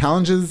find a lot of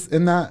challenges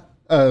in that?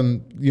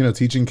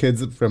 Teaching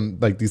kids from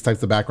like these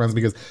types of backgrounds,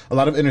 because a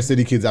lot of inner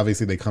city kids,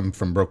 obviously they come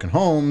from broken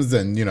homes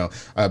and,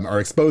 are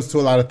exposed to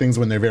a lot of things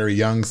when they're very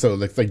young. So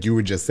like you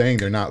were just saying,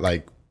 they're not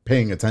like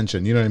paying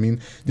attention. You know what I mean?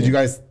 Did you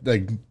guys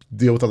like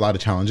deal with a lot of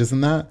challenges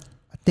in that?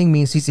 I think me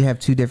and Cece have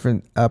 2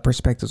 different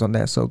perspectives on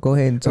that. So go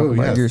ahead and talk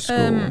about your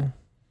school.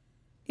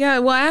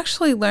 Well, I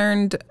actually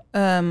learned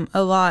a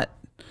lot,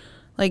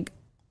 like,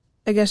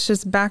 I guess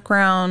just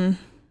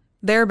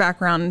their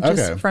background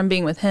just from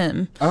being with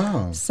him.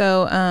 Oh.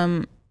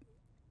 So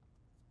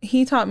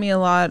he taught me a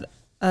lot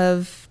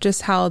of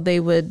just how they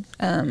would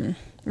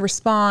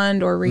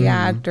respond or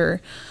react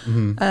or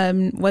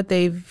what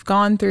they've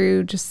gone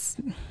through. Just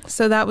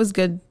so that was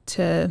good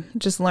to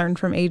just learn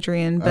from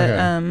Adrian.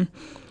 But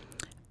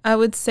I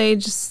would say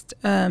just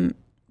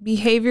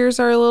behaviors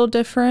are a little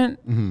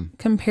different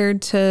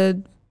compared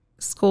to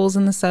schools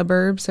in the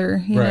suburbs,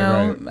 or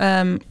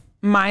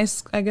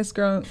I guess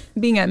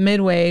being at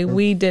Midway,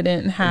 we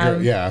didn't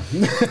have, it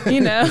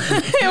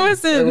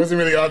wasn't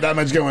really all that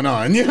much going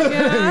on. Yeah.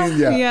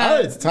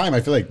 At its time, I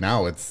feel like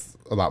now it's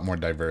a lot more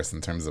diverse in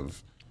terms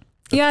of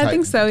I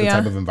think so. The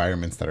type of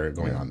environments that are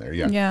going on there.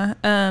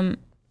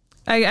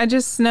 I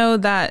just know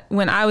that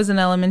when I was in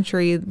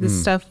elementary,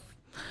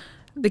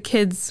 the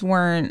kids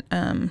weren't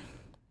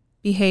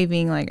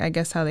behaving like, I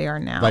guess, how they are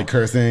now, like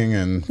cursing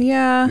and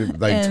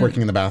twerking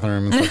in the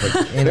bathroom and stuff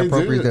like that.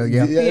 Inappropriate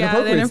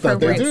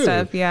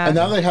stuff. And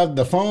now they have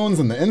the phones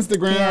and the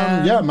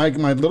Instagram.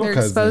 My little They're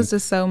cousin, exposed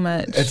to so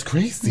much. It's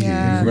crazy,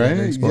 They're right?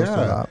 exposed to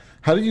a lot.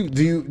 How do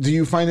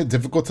you find it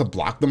difficult to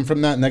block them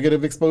from that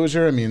negative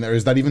exposure? I mean, or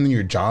is that even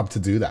your job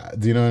to do that?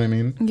 Do you know what I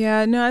mean?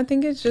 Yeah, no, I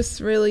think it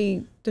just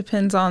really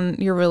depends on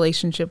your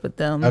relationship with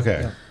them.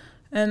 Okay.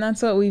 And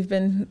that's what we've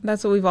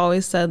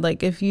always said.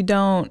 Like, if you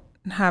don't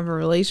have a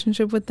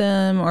relationship with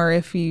them, or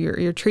if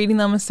you're treating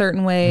them a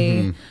certain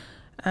way,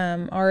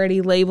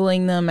 already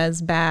labeling them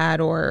as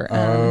bad, or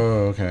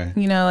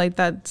like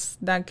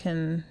that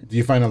can. Do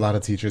you find a lot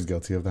of teachers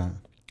guilty of that?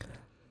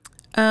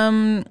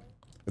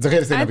 It's okay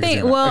to say. I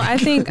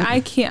think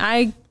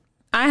I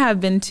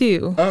have been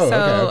too.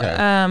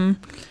 Okay.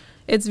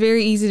 It's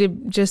very easy to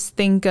just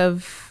think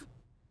of,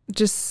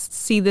 just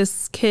see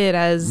this kid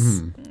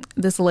as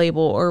this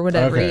label or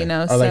whatever, Or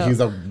like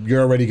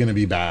you're already going to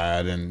be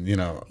bad, and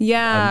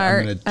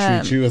I'm going to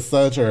treat you as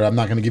such, or I'm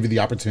not going to give you the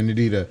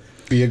opportunity to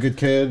be a good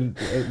kid.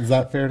 Is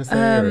that fair to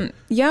say?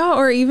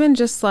 Or even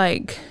just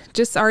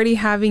already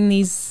having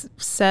these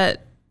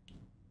set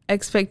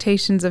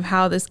expectations of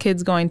how this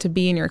kid's going to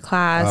be in your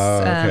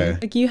class.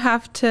 Like, you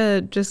have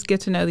to just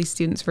get to know these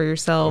students for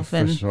yourself.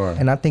 For sure.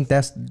 And I think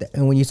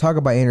and when you talk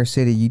about inner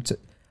city,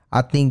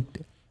 I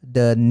think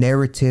the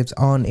narratives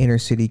on inner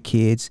city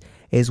kids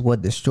is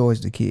what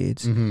destroys the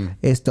kids.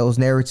 It's those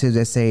narratives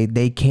that say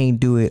they can't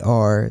do it,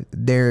 or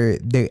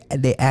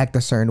they act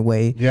a certain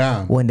way.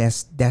 When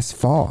that's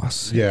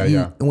false.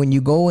 When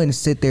you go and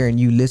sit there and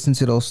you listen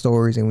to those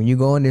stories, and when you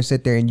go in there,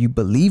 sit there and you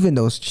believe in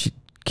those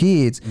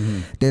kids,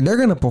 then they're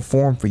gonna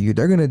perform for you.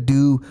 They're gonna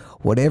do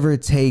whatever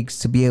it takes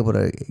to be able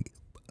to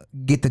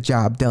get the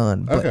job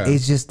done. But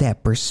it's just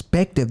that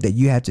perspective that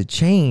you have to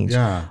change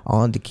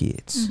on the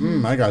kids.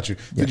 I got you.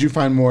 Did you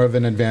find more of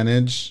an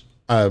advantage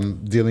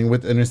dealing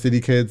with inner city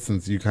kids,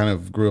 since you kind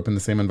of grew up in the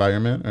same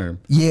environment? Or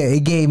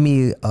it gave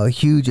me a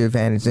huge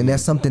advantage, and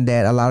that's something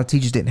that a lot of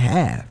teachers didn't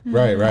have.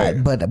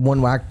 Right. But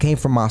when I came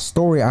from my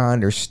story, I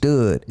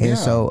understood. And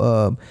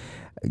so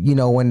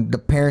when the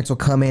parents will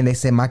come in, they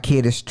say, my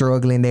kid is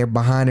struggling, they're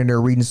behind in their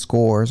reading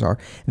scores, or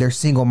they're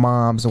single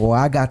moms. Well,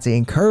 I got to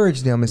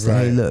encourage them and say,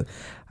 hey, look,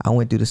 I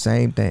went through the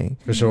same thing.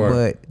 For sure.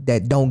 But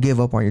that don't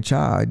give up on your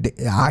child.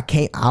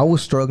 I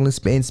was struggling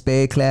in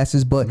sped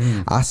classes, but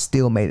I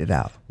still made it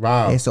out.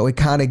 Wow. And so it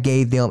kind of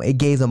gave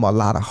them a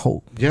lot of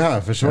hope. Yeah,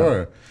 for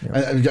sure.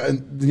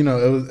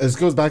 It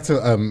goes back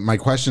to my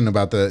question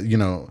about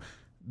them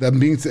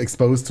being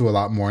exposed to a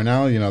lot more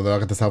now. They all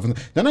got the cell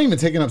phones. They're not even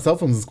taking up cell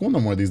phones in school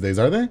no more these days,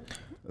 are they?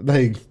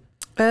 Like,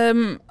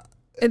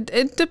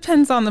 it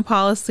depends on the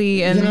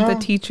policy and the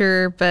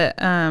teacher, but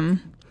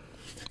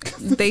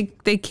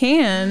they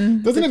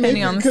can. Doesn't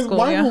depending it make, on the school.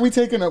 Why were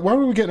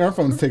we getting our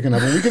phones taken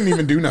up when we couldn't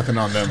even do nothing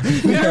on them?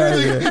 You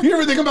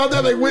ever think about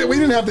that? Like, we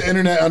didn't have the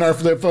internet on our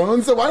flip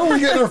phones, so why were we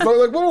getting our phone?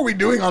 Like, what were we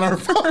doing on our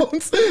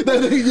phones?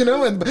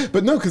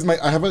 But no, because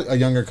I have a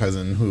younger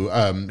cousin who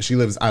she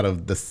lives out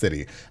of the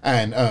city,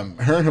 and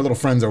her and her little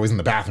friends are always in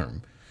the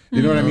bathroom.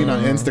 You know what I mean?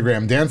 On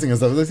Instagram, dancing and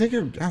stuff. They take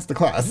your ass to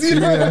class. You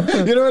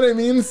know what I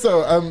mean?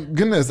 So,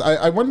 goodness,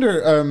 I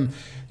wonder.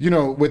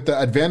 With the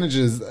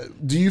advantages,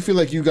 do you feel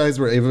like you guys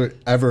were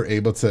ever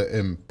able to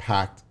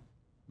impact?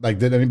 Like,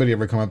 did anybody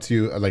ever come up to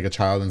you, like a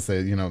child, and say,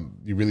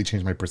 you really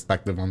changed my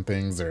perspective on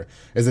things, or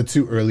is it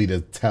too early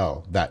to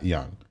tell that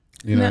young?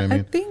 You know what I mean?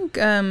 I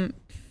think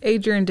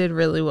Adrian did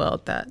really well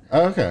at that.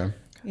 Oh, okay.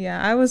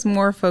 Yeah, I was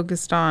more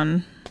focused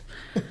on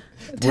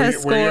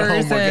test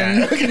scores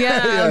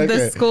and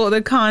the school,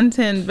 the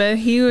content, but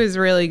he was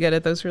really good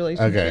at those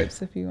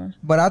relationships. If you want.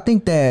 But I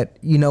think that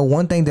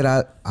one thing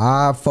that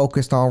I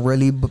focused on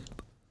really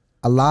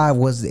a lot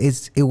was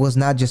it was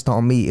not just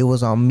on me, it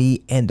was on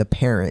me and the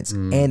parents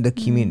and the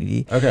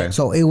community.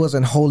 So it was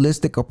a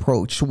holistic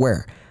approach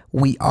where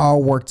we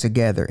all work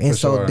together. And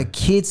so the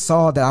kids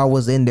saw that I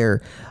was in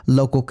their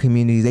local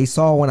community. They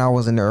saw when I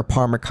was in their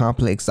apartment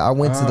complex. I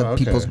went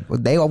to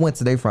they all went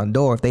to their front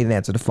door if they didn't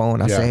answer the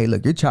phone. I said, hey,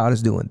 look, your child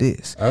is doing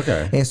this.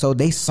 And so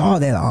they saw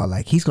that,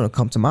 like, he's going to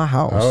come to my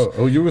house.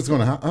 Oh, you was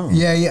going to,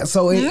 Yeah.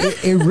 So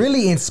it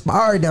really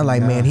inspired them,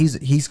 like, man,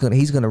 he's going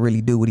to really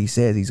do what he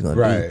says he's going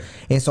to do.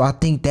 And so I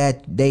think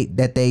that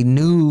they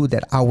knew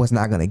that I was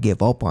not going to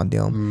give up on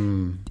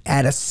them.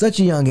 At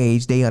such a young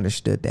age, they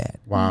understood that.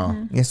 Wow.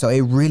 And so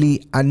it really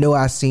I know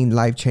I've seen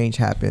life change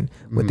happen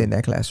within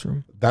that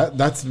classroom.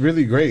 That's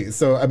really great.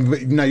 So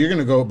now you're going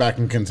to go back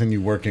and continue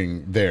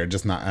working there,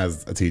 just not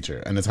as a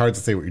teacher. And it's hard to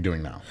say what you're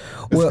doing now.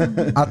 Well,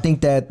 I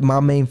think that my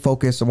main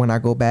focus when I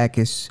go back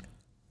is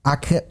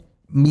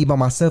me by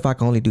myself, I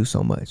can only do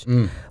so much.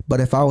 But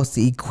if I was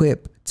to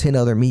equip 10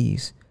 other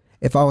me's,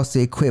 if I was to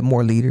equip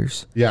more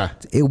leaders,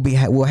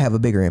 we'll have a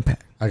bigger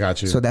impact. I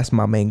got you. So that's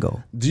my main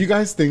goal. Do you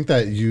guys think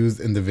that you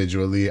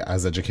individually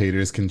as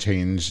educators can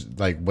change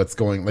like what's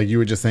going, like you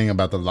were just saying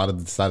about a lot of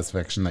the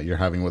dissatisfaction that you're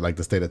having with like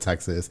the state of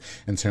Texas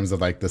in terms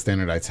of like the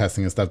standardized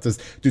testing and stuff?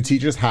 Do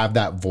teachers have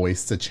that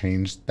voice to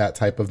change that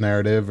type of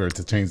narrative or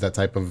to change that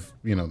type of,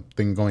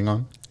 thing going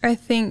on? I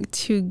think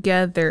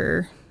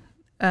together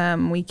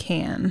we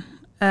can.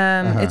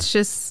 It's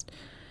just...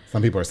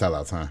 Some people are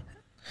sellouts, huh?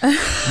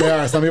 They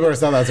are. Some people are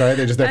sellouts, right?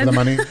 They're just there for the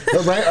money,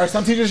 right? Are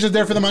some teachers just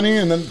there for the money?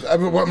 And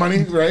then what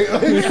money, right?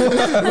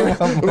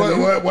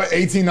 what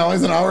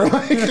 $18 an hour?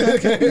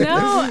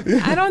 No,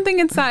 I don't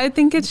think it's that. I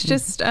think it's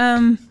just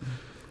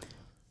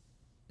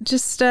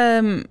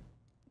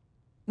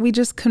we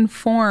just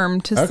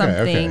conform to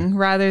something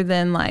rather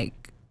than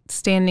like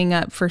standing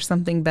up for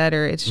something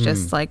better. It's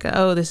just like,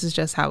 oh, this is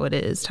just how it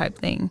is type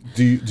thing.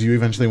 Do you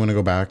eventually want to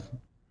go back,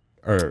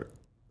 or?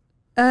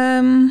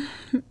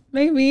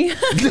 Maybe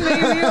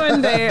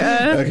one day.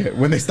 Okay,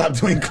 when they stop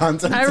doing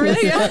content. I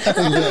really,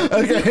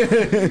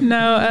 okay.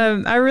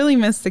 No, I really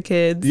miss the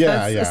kids.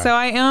 Yeah. So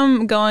I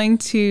am going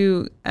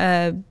to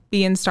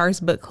be in Stars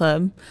Book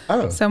Club.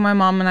 Oh. So my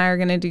mom and I are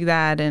going to do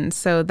that, and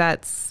so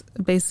that's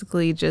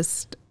basically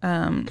just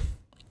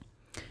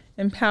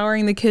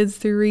empowering the kids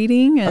through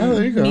reading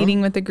and meeting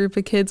with a group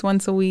of kids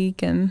once a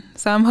week, and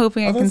so I'm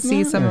hoping I can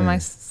see some of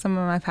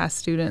my past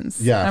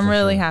students. Yeah, I'm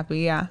really happy.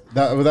 Yeah,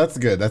 that's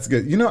good. That's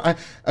good.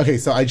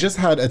 So I just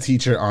had a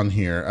teacher on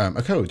here,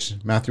 a coach,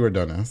 Matthew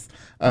Ordonis.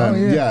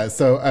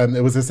 So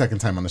it was his second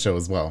time on the show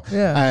as well.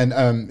 Yeah,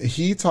 and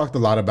he talked a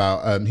lot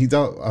about he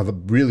dealt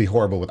really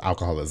horrible with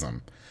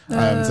alcoholism.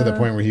 To the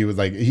point where he was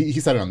like, he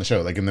said it on the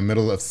show, like in the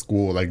middle of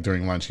school, like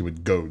during lunch, he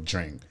would go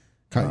drink.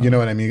 You know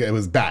what I mean? It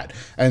was bad.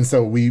 And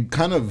so we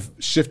kind of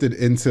shifted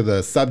into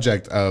the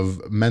subject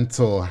of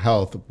mental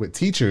health with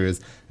teachers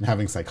and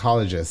having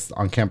psychologists,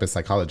 on-campus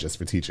psychologists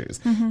for teachers.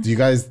 Do you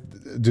guys,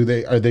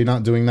 are they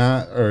not doing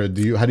that? Or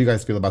how do you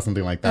guys feel about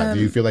something like that? Do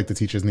you feel like the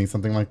teachers need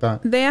something like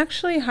that? They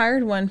actually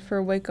hired one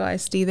for Waco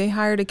ISD. They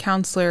hired a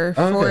counselor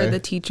for the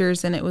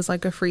teachers, and it was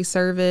like a free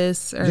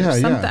service or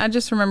something. I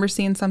just remember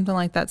seeing something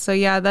like that. So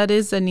yeah, that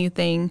is a new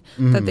thing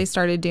that they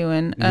started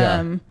doing,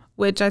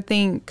 which I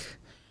think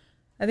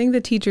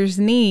the teachers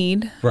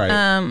need. Right.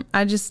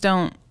 I just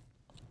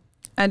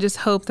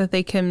hope that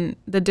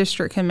the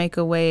district can make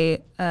a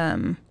way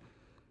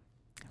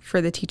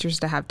for the teachers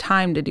to have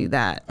time to do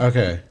that.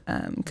 Okay.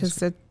 Because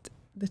the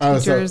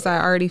teachers,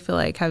 I already feel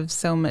like have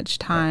so much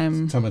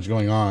time. So much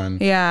going on.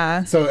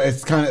 Yeah. So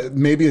it's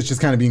maybe it's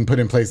just kind of being put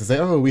in place to say,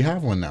 oh, we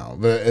have one now.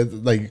 But it's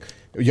like,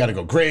 you got to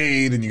go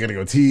grade and you got to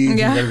go teach.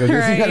 Yeah, you got to go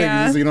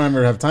this, so you don't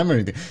ever have time or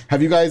anything.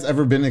 Have you guys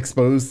ever been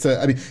exposed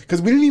to,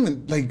 because we didn't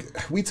even,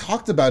 we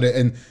talked about it,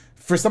 and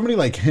for somebody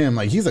like him,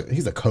 like he's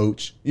a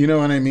coach, you know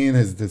what I mean?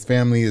 His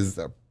family is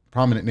a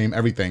prominent name,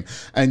 everything.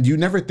 And you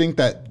never think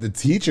that the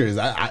teachers,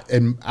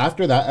 and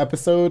after that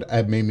episode,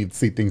 it made me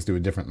see things through a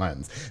different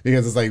lens,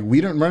 because it's like,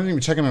 we're not even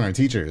checking on our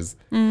teachers.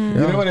 You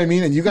know what I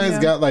mean? And you guys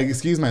got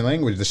excuse my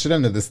language, the shit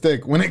end of the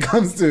stick when it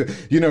comes to,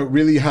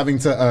 really having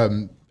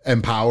to,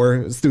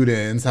 empower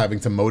students, having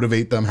to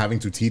motivate them, having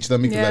to teach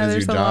them, because that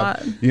is your job.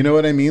 You know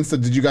what I mean? So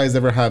did you guys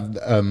ever have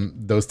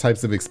those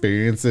types of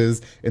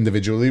experiences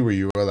individually where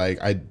you were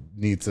like, I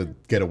need to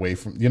get away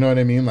from, you know what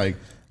I mean? Like,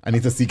 I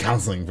need to seek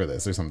counseling for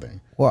this or something.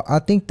 Well, I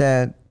think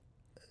that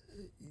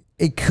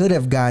it could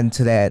have gotten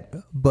to that,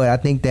 but I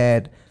think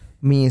that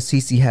me and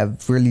Cece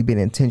have really been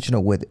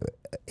intentional with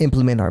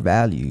implementing our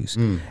values.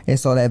 And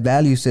so that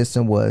value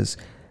system was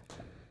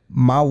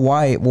my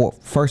wife, well,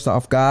 first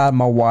off, God,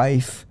 my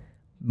wife,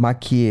 my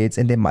kids,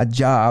 and then my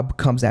job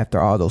comes after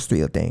all those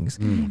three things.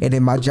 And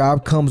then my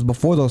job comes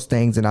before those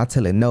things, and I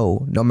tell it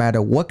no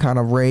matter what kind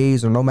of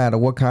raise or no matter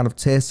what kind of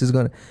test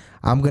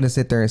I'm gonna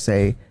sit there and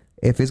say,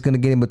 if it's gonna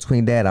get in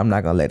between that, I'm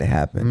not gonna let it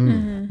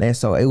happen. And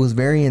so it was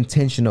very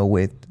intentional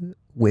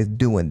with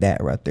doing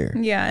that right there.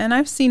 Yeah, and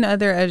I've seen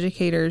other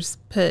educators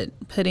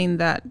putting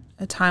that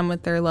time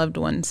with their loved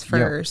ones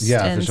first,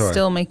 and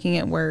still making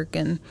it work,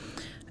 and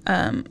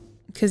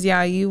because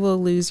you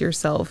will lose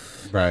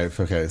yourself. Right.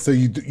 Okay. So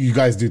you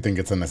guys do think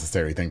it's a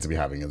necessary thing to be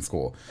having in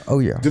school? Oh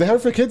yeah. Do they have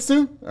it for kids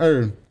too,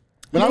 or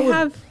they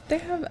have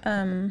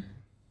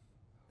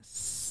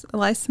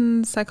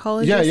licensed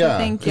psychologists? Yeah. I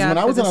think. When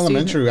I was in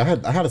elementary, I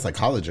had a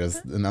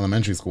psychologist in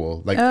elementary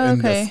school, in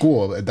the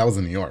school that was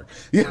in New York.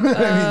 You know what I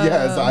mean?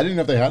 Yeah. So I didn't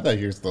know if they had that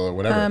here still or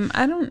whatever.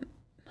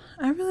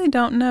 I really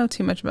don't know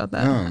too much about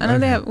that. I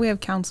know we have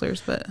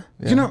counselors, but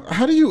you know,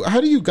 how do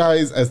you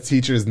guys as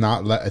teachers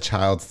not let a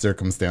child's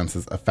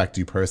circumstances affect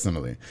you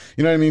personally?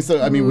 You know what I mean?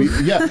 So I mean,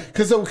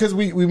 because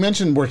we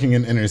mentioned working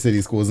in inner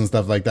city schools and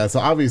stuff like that. So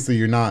obviously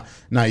you're not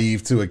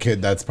naive to a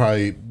kid that's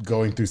probably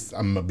going through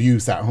some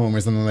abuse at home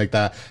or something like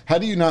that. How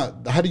do you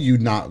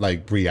not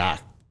like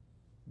react?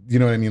 You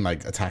know what I mean?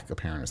 Like attack a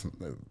parent or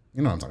something.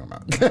 You know what I'm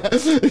talking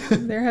about.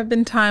 There have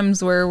been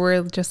times where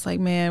we're just like,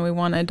 man, we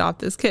want to adopt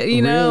this kid.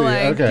 You know,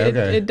 like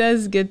it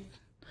does get.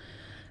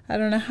 I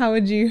don't know.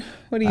 What do you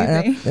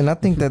think? And I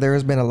think that there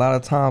has been a lot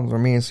of times where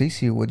me and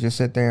Cece would just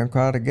sit there and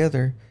cry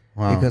together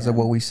because of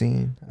what we've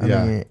seen. I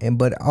mean,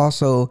 but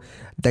also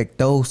like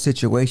those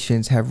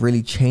situations have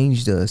really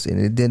changed us, and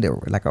it did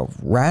like a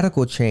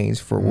radical change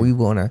for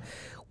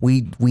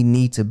we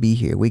need to be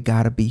here. We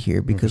gotta be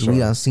here because we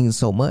done seen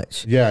so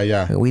much.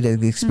 Yeah. We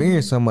done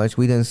experienced so much.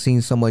 We done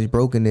seen so much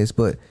brokenness,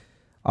 but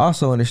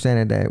also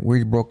understanding that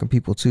we're broken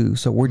people too.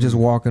 So we're just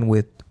walking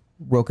with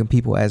broken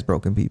people as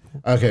broken people.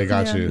 Okay,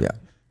 got you.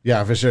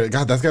 Yeah, for sure.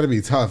 God, that's got to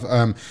be tough.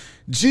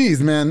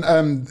 Geez, man.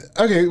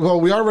 Okay, well,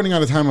 we are running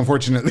out of time,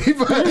 unfortunately.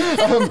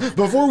 But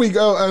before we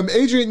go,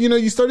 Adrian, you know,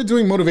 you started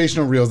doing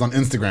motivational reels on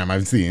Instagram,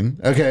 I've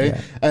seen.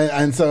 Okay.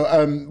 Yeah. And so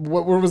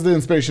what was the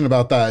inspiration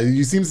about that?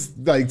 You seem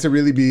like to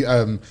really be...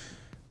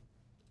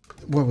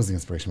 what was the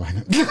inspiration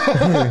behind it?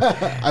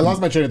 I lost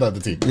my train of thought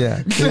at the T.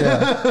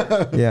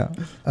 Yeah.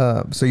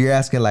 So you're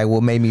asking like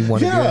what made me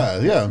want to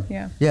do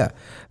it? Yeah.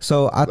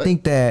 So I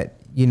think that,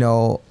 you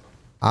know,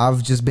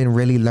 I've just been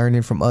really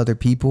learning from other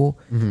people.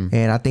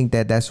 And I think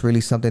that that's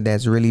really something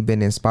that's really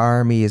been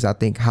inspiring me is I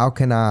think how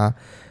can I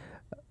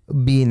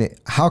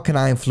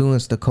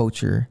influence the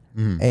culture?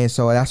 And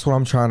so that's what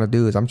I'm trying to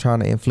do is I'm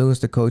trying to influence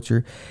the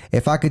culture.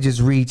 If I could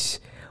just reach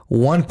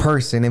one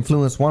person,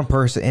 influence one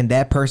person, and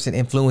that person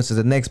influences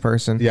the next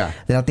person, then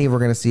I think we're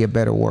going to see a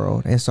better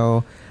world. And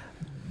so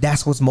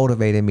that's what's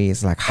motivating me.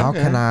 It's like, how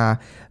can I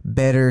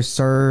better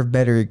serve,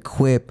 better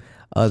equip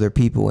other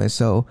people? And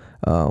so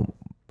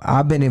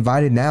I've been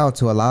invited now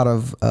to a lot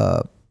of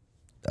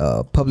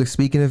public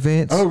speaking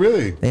events. Oh,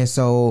 really? And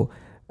so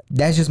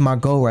that's just my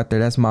goal right there.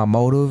 That's my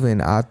motive.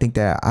 And I think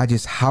that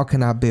how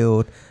can I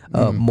build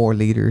more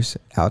leaders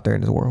out there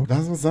in the world?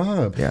 That's what's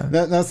up. Yeah.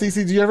 Now,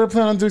 Cece, do you ever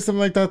plan on doing something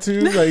like that too?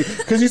 Like,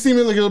 because you seem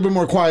like a little bit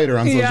more quieter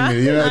on social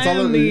media. You know, it's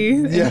all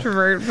the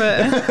introvert,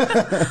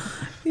 but...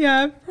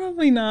 Yeah,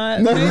 probably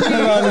not. Maybe.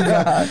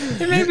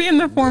 It may be in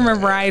the form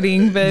of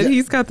writing, but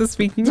he's got the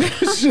speaking.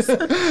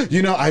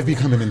 You know, I've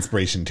become an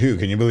inspiration too.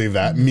 Can you believe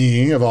that?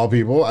 Me, of all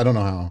people. I don't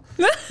know how.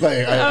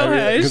 Like,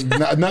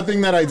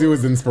 nothing that I do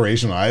is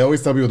inspirational. I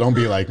always tell people, don't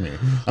be like me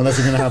unless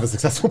you're going to have a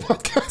successful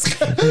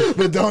podcast.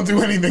 But don't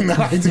do anything that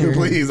I do,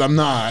 please. I'm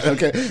not.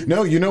 Okay.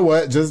 No, you know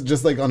what?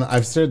 Just like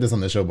I've shared this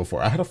on the show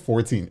before. I had a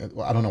 14.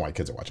 Well, I don't know why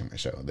kids are watching my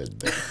show.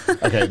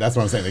 Okay, that's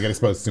what I'm saying. They get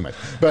exposed too much.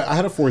 But I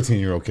had a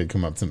 14-year-old kid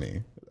come up to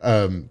me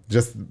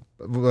just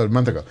a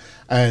month ago,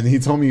 and he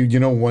told me, you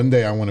know, one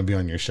day I want to be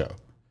on your show,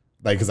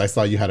 like, because I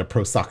saw you had a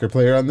pro soccer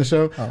player on the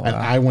show, and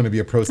I want to be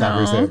a pro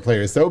soccer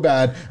player so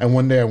bad, and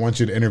one day I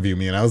want you to interview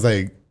me. And I was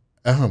like,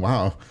 oh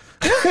wow.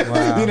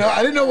 You know,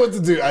 I didn't know what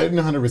to do. I didn't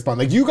know how to respond.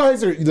 Like, you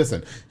guys, the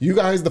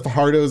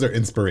Fajardos are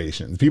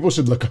inspirations. People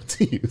should look up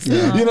to you.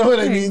 You know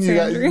what I mean? You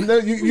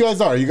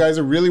guys are. You guys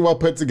are really well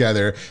put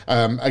together.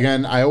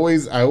 Again, I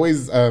always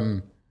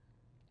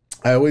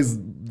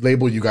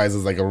label you guys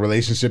as like a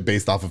relationship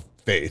based off of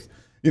faith.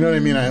 You know what I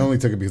mean? I only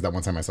took it because that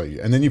one time I saw you.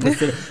 And then you put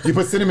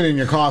cinnamon in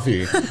your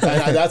coffee.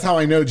 That's how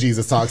I know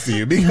Jesus talks to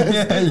you,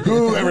 because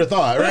who ever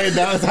thought, right?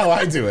 That's how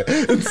I do it.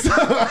 And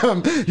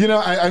so, you know,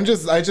 I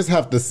just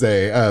have to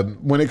say,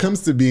 when it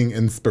comes to being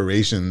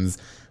inspirations,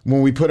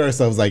 when we put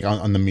ourselves like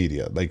on the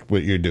media, like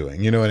what you're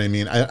doing, you know what I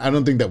mean? I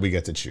don't think that we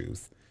get to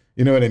choose.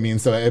 You know what I mean?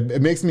 So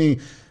it makes me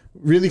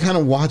really kind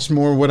of watch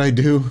more what I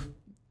do.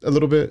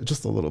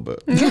 Just a little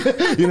bit.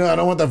 You know, I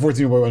don't want that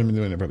 14-year-old boy wanting me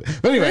doing it probably.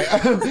 But anyway,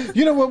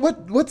 you know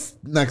what's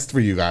next for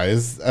you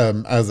guys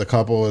as a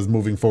couple, as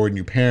moving forward,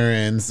 new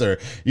parents, or,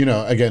 you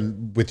know,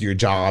 again, with your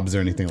jobs or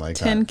anything like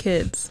 10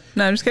 kids.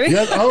 No, I'm just kidding.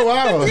 Yes. Oh,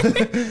 wow.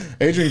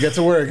 Adrian, get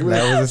to work.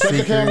 That was a Shut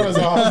the cameras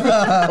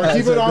off. Or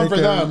keep it on for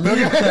them.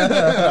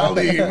 I'll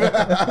leave.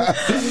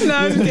 No,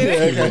 I'm just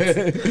kidding.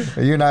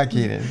 Okay. You're not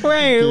kidding.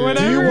 Wait,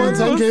 whatever. Do you want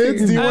 10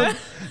 kids? Do you want...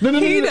 No.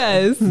 He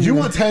does. You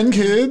want 10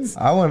 kids?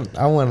 I want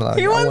a lot.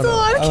 He wants a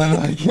lot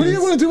of kids. What do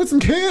you want to do with some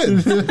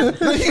kids? We're going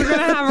to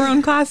have our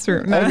own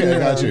classroom. No. Okay, I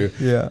got you.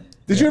 Yeah.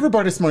 Did you ever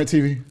buy a smart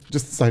TV?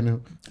 Just a side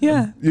note.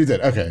 Yeah. You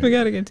did? Okay. We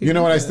got to get TV. You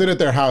know, when I stood at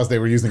their house, they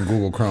were using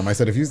Google Chrome. I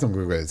said, if you don't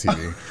Google a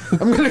TV,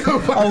 I'm going to go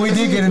buy we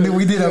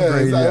did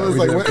upgrade. I was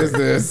like, what is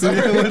this? What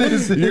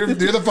is it? You're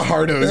the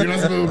Fajardos. You're not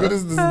supposed to, what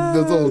is this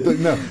whole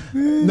thing?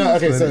 No.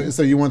 Okay,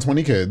 so you want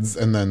 20 kids,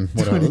 and then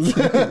what else?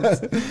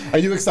 Are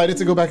you excited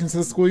to go back into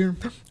the school year?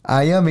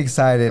 I am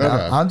excited.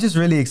 Okay. I'm just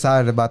really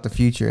excited about the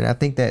future. And I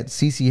think that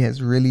Cece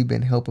has really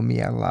been helping me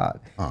out a lot.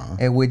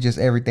 And with just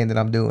everything that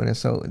I'm doing. And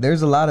so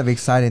there's a lot of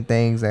exciting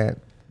things that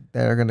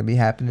are going to be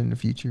happening in the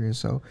future. And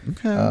so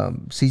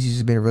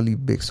Cece's been a really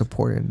big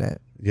supporter in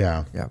that.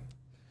 Yeah.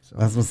 So,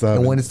 that's what's up.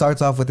 And when it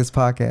starts off with this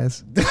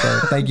podcast,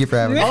 so thank you for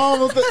having me.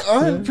 Oh,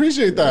 well, I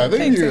appreciate that.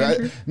 Thank Thanks, you.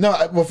 Andrew.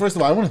 Well, first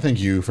of all, I want to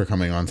thank you for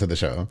coming on to the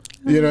show.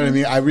 You know what I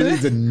mean? I really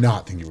did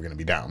not think you were going to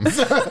be down.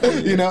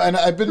 You know, and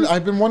I've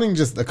been wanting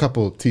just a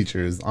couple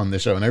teachers on the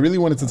show, and I really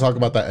wanted to talk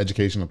about that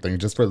educational thing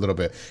just for a little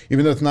bit,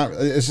 even though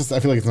it's just, I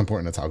feel like it's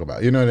important to talk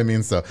about. You know what I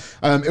mean? So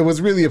it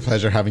was really a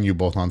pleasure having you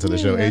both onto the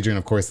show. Adrian,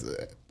 of course,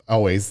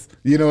 always.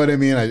 You know what I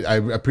mean? I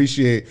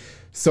appreciate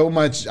so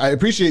much. I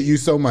appreciate you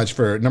so much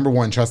for, number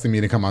one, trusting me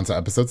to come on to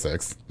episode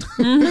 6.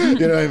 You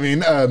know what I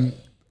mean?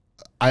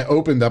 I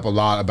opened up a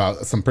lot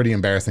about some pretty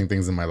embarrassing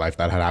things in my life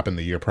that had happened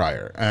the year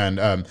prior. And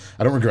I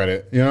don't regret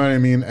it. You know what I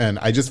mean? And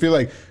I just feel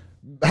like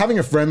having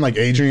a friend like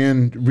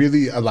Adrian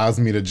really allows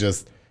me to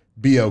just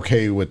be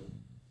okay with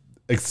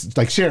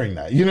like sharing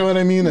that. You know what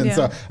I mean? And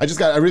so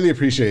I really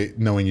appreciate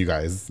knowing you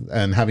guys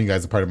and having you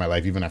guys a part of my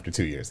life, even after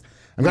 2 years.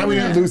 I'm glad we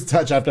didn't lose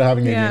touch after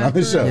having Adrian on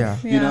the show.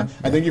 You know,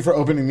 I thank you for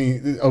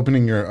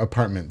opening your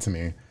apartment to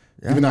me.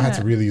 Even though I had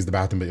to really use the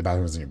bathroom, but your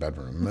bathroom was in your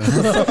bedroom.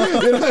 You know,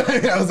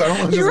 I was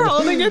like, you were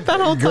holding it that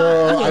whole time.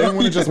 Girl, I didn't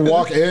want to just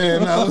walk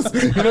in. You know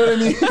what I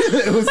mean?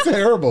 It was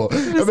terrible.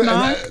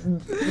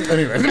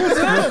 Anyway.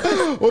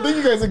 Well, thank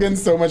you guys again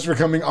so much for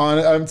coming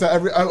on.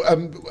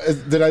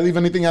 Did I leave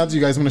anything out? Do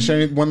you guys want to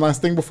share one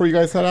last thing before you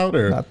guys head out?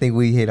 Or I think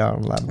we hit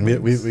on a lot.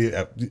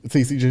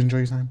 Cece, did you enjoy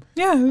your time?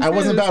 Yeah, I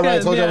wasn't bad, right?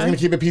 I told you I was going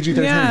to keep it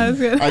PG-13. Yeah, it was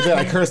good. I did.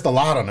 I cursed a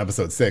lot on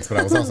episode 6, but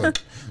I was also...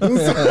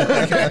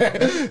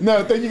 Okay.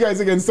 No, thank you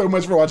guys again so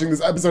much for watching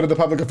this episode of The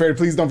Public Affair.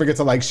 Please don't forget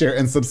to like, share,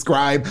 and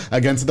subscribe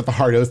again to the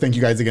Fajardos. Thank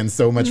you guys again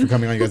so much for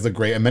coming on. You guys look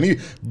great. And many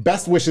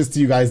best wishes to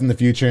you guys in the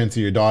future and to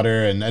your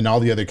daughter and all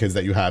the other kids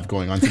that you have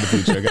going on to the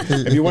future.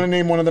 Okay? If you want to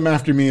name one of them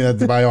after me,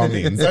 that's by all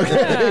means.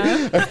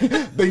 Okay.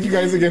 Thank you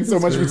guys again so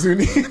much for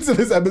tuning into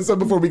this episode.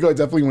 Before we go, I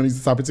definitely want to use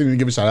this opportunity to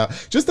give a shout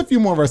out. Just a few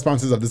more of our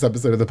sponsors of this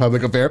episode of The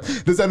Public Affair.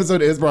 This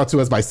episode is brought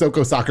to us by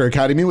Soko Soccer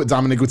Academy with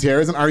Dominic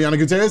Gutierrez and Ariana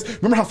Gutierrez.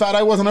 Remember how fat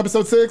I was on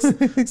episode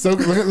 6? So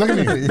look at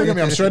me. Look at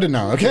me. I'm shredded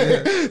now. Okay.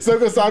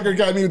 Soko Soccer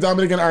Academy with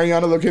Dominic and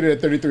Ariana, located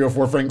at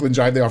 3304 Franklin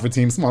Drive. They offer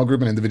team, small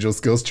group, and individual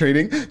skills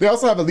training. They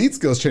also have elite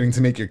skills training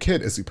to make your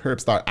kid a superb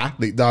star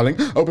athlete, darling.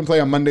 Open play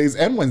on Mondays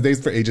and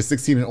Wednesdays for ages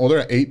 16 and older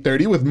at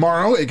 8:30 with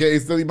Morrow, aka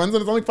Silly Buns,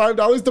 and it's only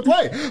 $5 to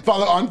play.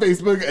 Follow on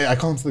Facebook. I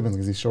call him Silly Buns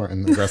because he's short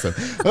and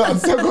aggressive. On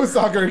Soko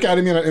Soccer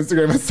Academy and on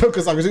Instagram at Soko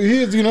Soccer. Do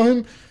you know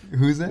him?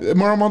 Who's that?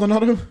 Morrow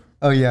Maldonado?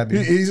 Oh, yeah.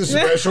 He's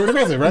just short and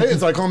aggressive, right?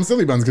 So I call him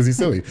Silly Buns because he's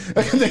silly.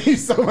 Thank you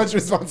so much for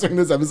sponsoring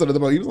this episode of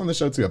The He was on the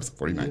show too, episode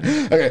 49.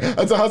 Okay,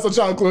 that's a Hustle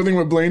Child Clothing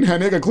with Blaine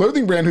Hennig, a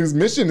clothing brand whose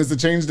mission is to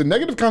change the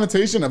negative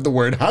connotation of the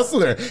word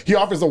hustler. He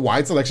offers a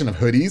wide selection of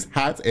hoodies,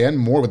 hats, and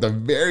more with the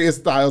various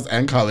styles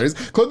and colors.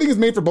 Clothing is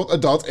made for both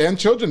adults and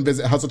children.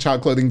 Visit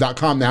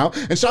hustlechildclothing.com now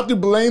and shop through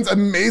Blaine's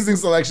amazing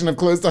selection of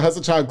clothes to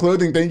Hustle Child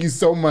Clothing. Thank you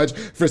so much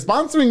for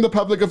sponsoring The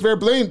Public Affair.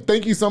 Blaine,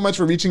 thank you so much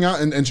for reaching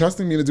out and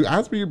trusting me to do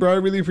ads for you, bro. I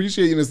really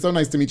appreciate you, and it's so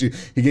nice to meet you.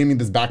 He gave me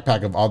this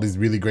backpack of all these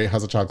really great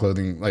Hustle Child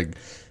Clothing like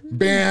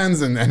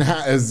bands and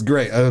hat is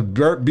great.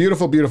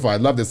 Beautiful, beautiful. I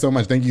loved it so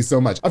much. Thank you so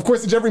much. Of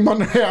course, to Jeffrey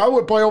Monreal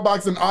with Pollo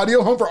Box and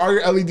Audio, home for all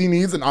your LED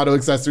needs and auto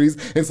accessories,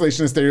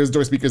 installation of stereos,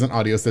 door speakers, and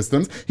audio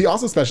systems. He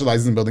also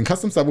specializes in building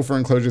custom subwoofer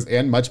enclosures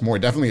and much more.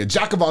 Definitely a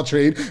jack of all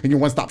trade and your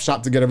one-stop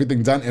shop to get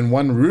everything done in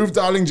one roof,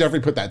 darling. Jeffrey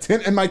put that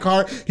tint in my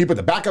car. He put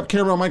the backup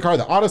camera on my car,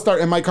 the auto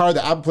start in my car,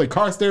 the Apple Play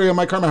car stereo in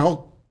my car, my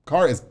whole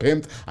car is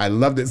pimped. I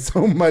loved it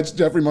so much.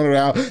 Jeffrey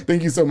Monreal,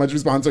 thank you so much for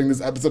sponsoring this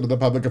episode of The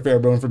Public Affair,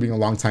 bro, and for being a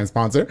longtime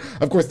sponsor.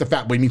 Of course, the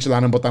Fat Boy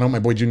Michelada and Botana, my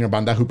boy Junior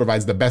Banda, who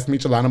provides the best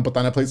Michelada and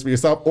Botana place for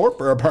yourself or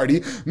for a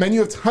party.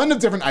 Menu of a ton of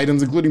different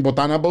items, including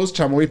Botana bows,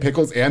 chamoy,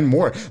 pickles, and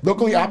more.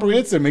 Locally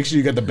operated, so make sure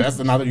you get the best.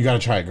 And now that you got to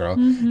try it, girl.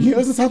 He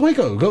lives in South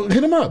Waco. Go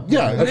hit him up.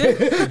 Yeah, okay.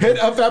 Hit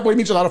up Fat Boy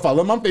Michelada.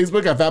 Follow him on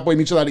Facebook at Fat Boy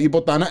Michelada y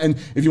Botana. And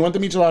if you want the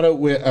Michelada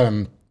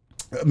with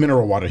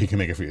mineral water, he can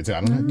make it for you too.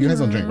 You guys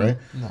don't drink, right?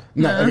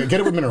 No. Okay, get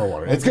it with mineral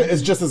water. It's good.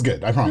 It's just as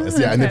good. I promise.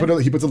 Yeah, and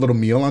he puts a little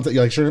meal on it. You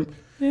like shrimp,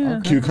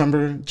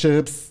 cucumber,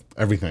 chips,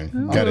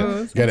 everything. Get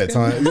it.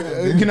 So,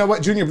 you know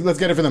what, Junior? Let's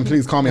get it for them.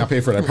 Please call me. I'll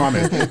pay for it. I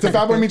promise. To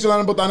Fat Boy Michelada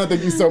and Botana,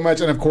 thank you so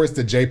much, and of course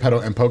to J Pedal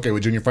and Poke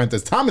with Junior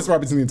Fuentes, Thomas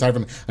Robertson, the entire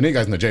family. I know you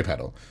guys know J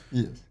Pedal.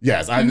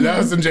 Yes, I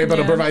know some J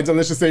Pedal provides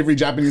delicious, savory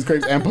Japanese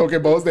crepes and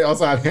poke bowls. They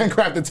also have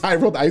handcrafted Thai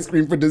rolled ice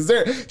cream for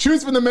dessert.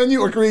 Choose from the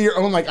menu or create your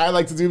own, like I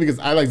like to do because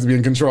I like to be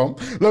in control.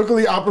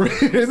 Locally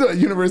operated at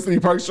University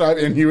Park Drive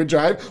and Hewitt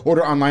Drive.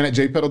 Order online at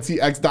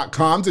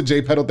jpedaltx.com. To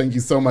J Pedal, thank you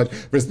so much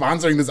for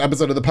sponsoring this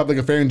episode of The Public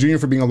Affair, and Junior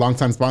for being a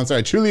longtime sponsor.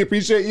 I truly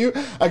appreciate you.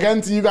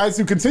 Again, to you guys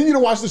who continue to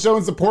watch the show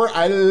and support,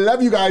 I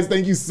love you guys.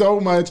 Thank you so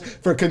much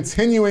for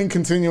continuing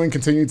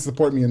to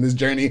support me in this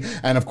journey.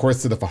 And of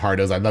course, to the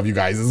Fajardos, I love you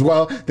guys as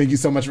well. Thank you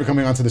so much for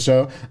coming onto the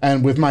show.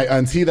 And with my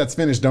tea that's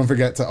finished, don't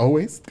forget to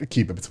always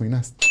keep it between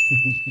us.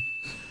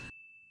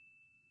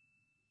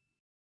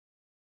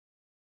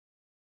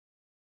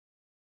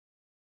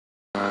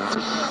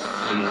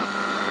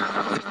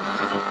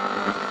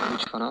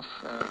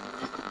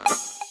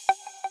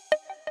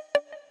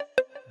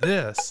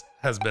 This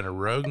has been a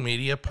Rogue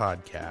Media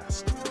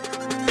podcast.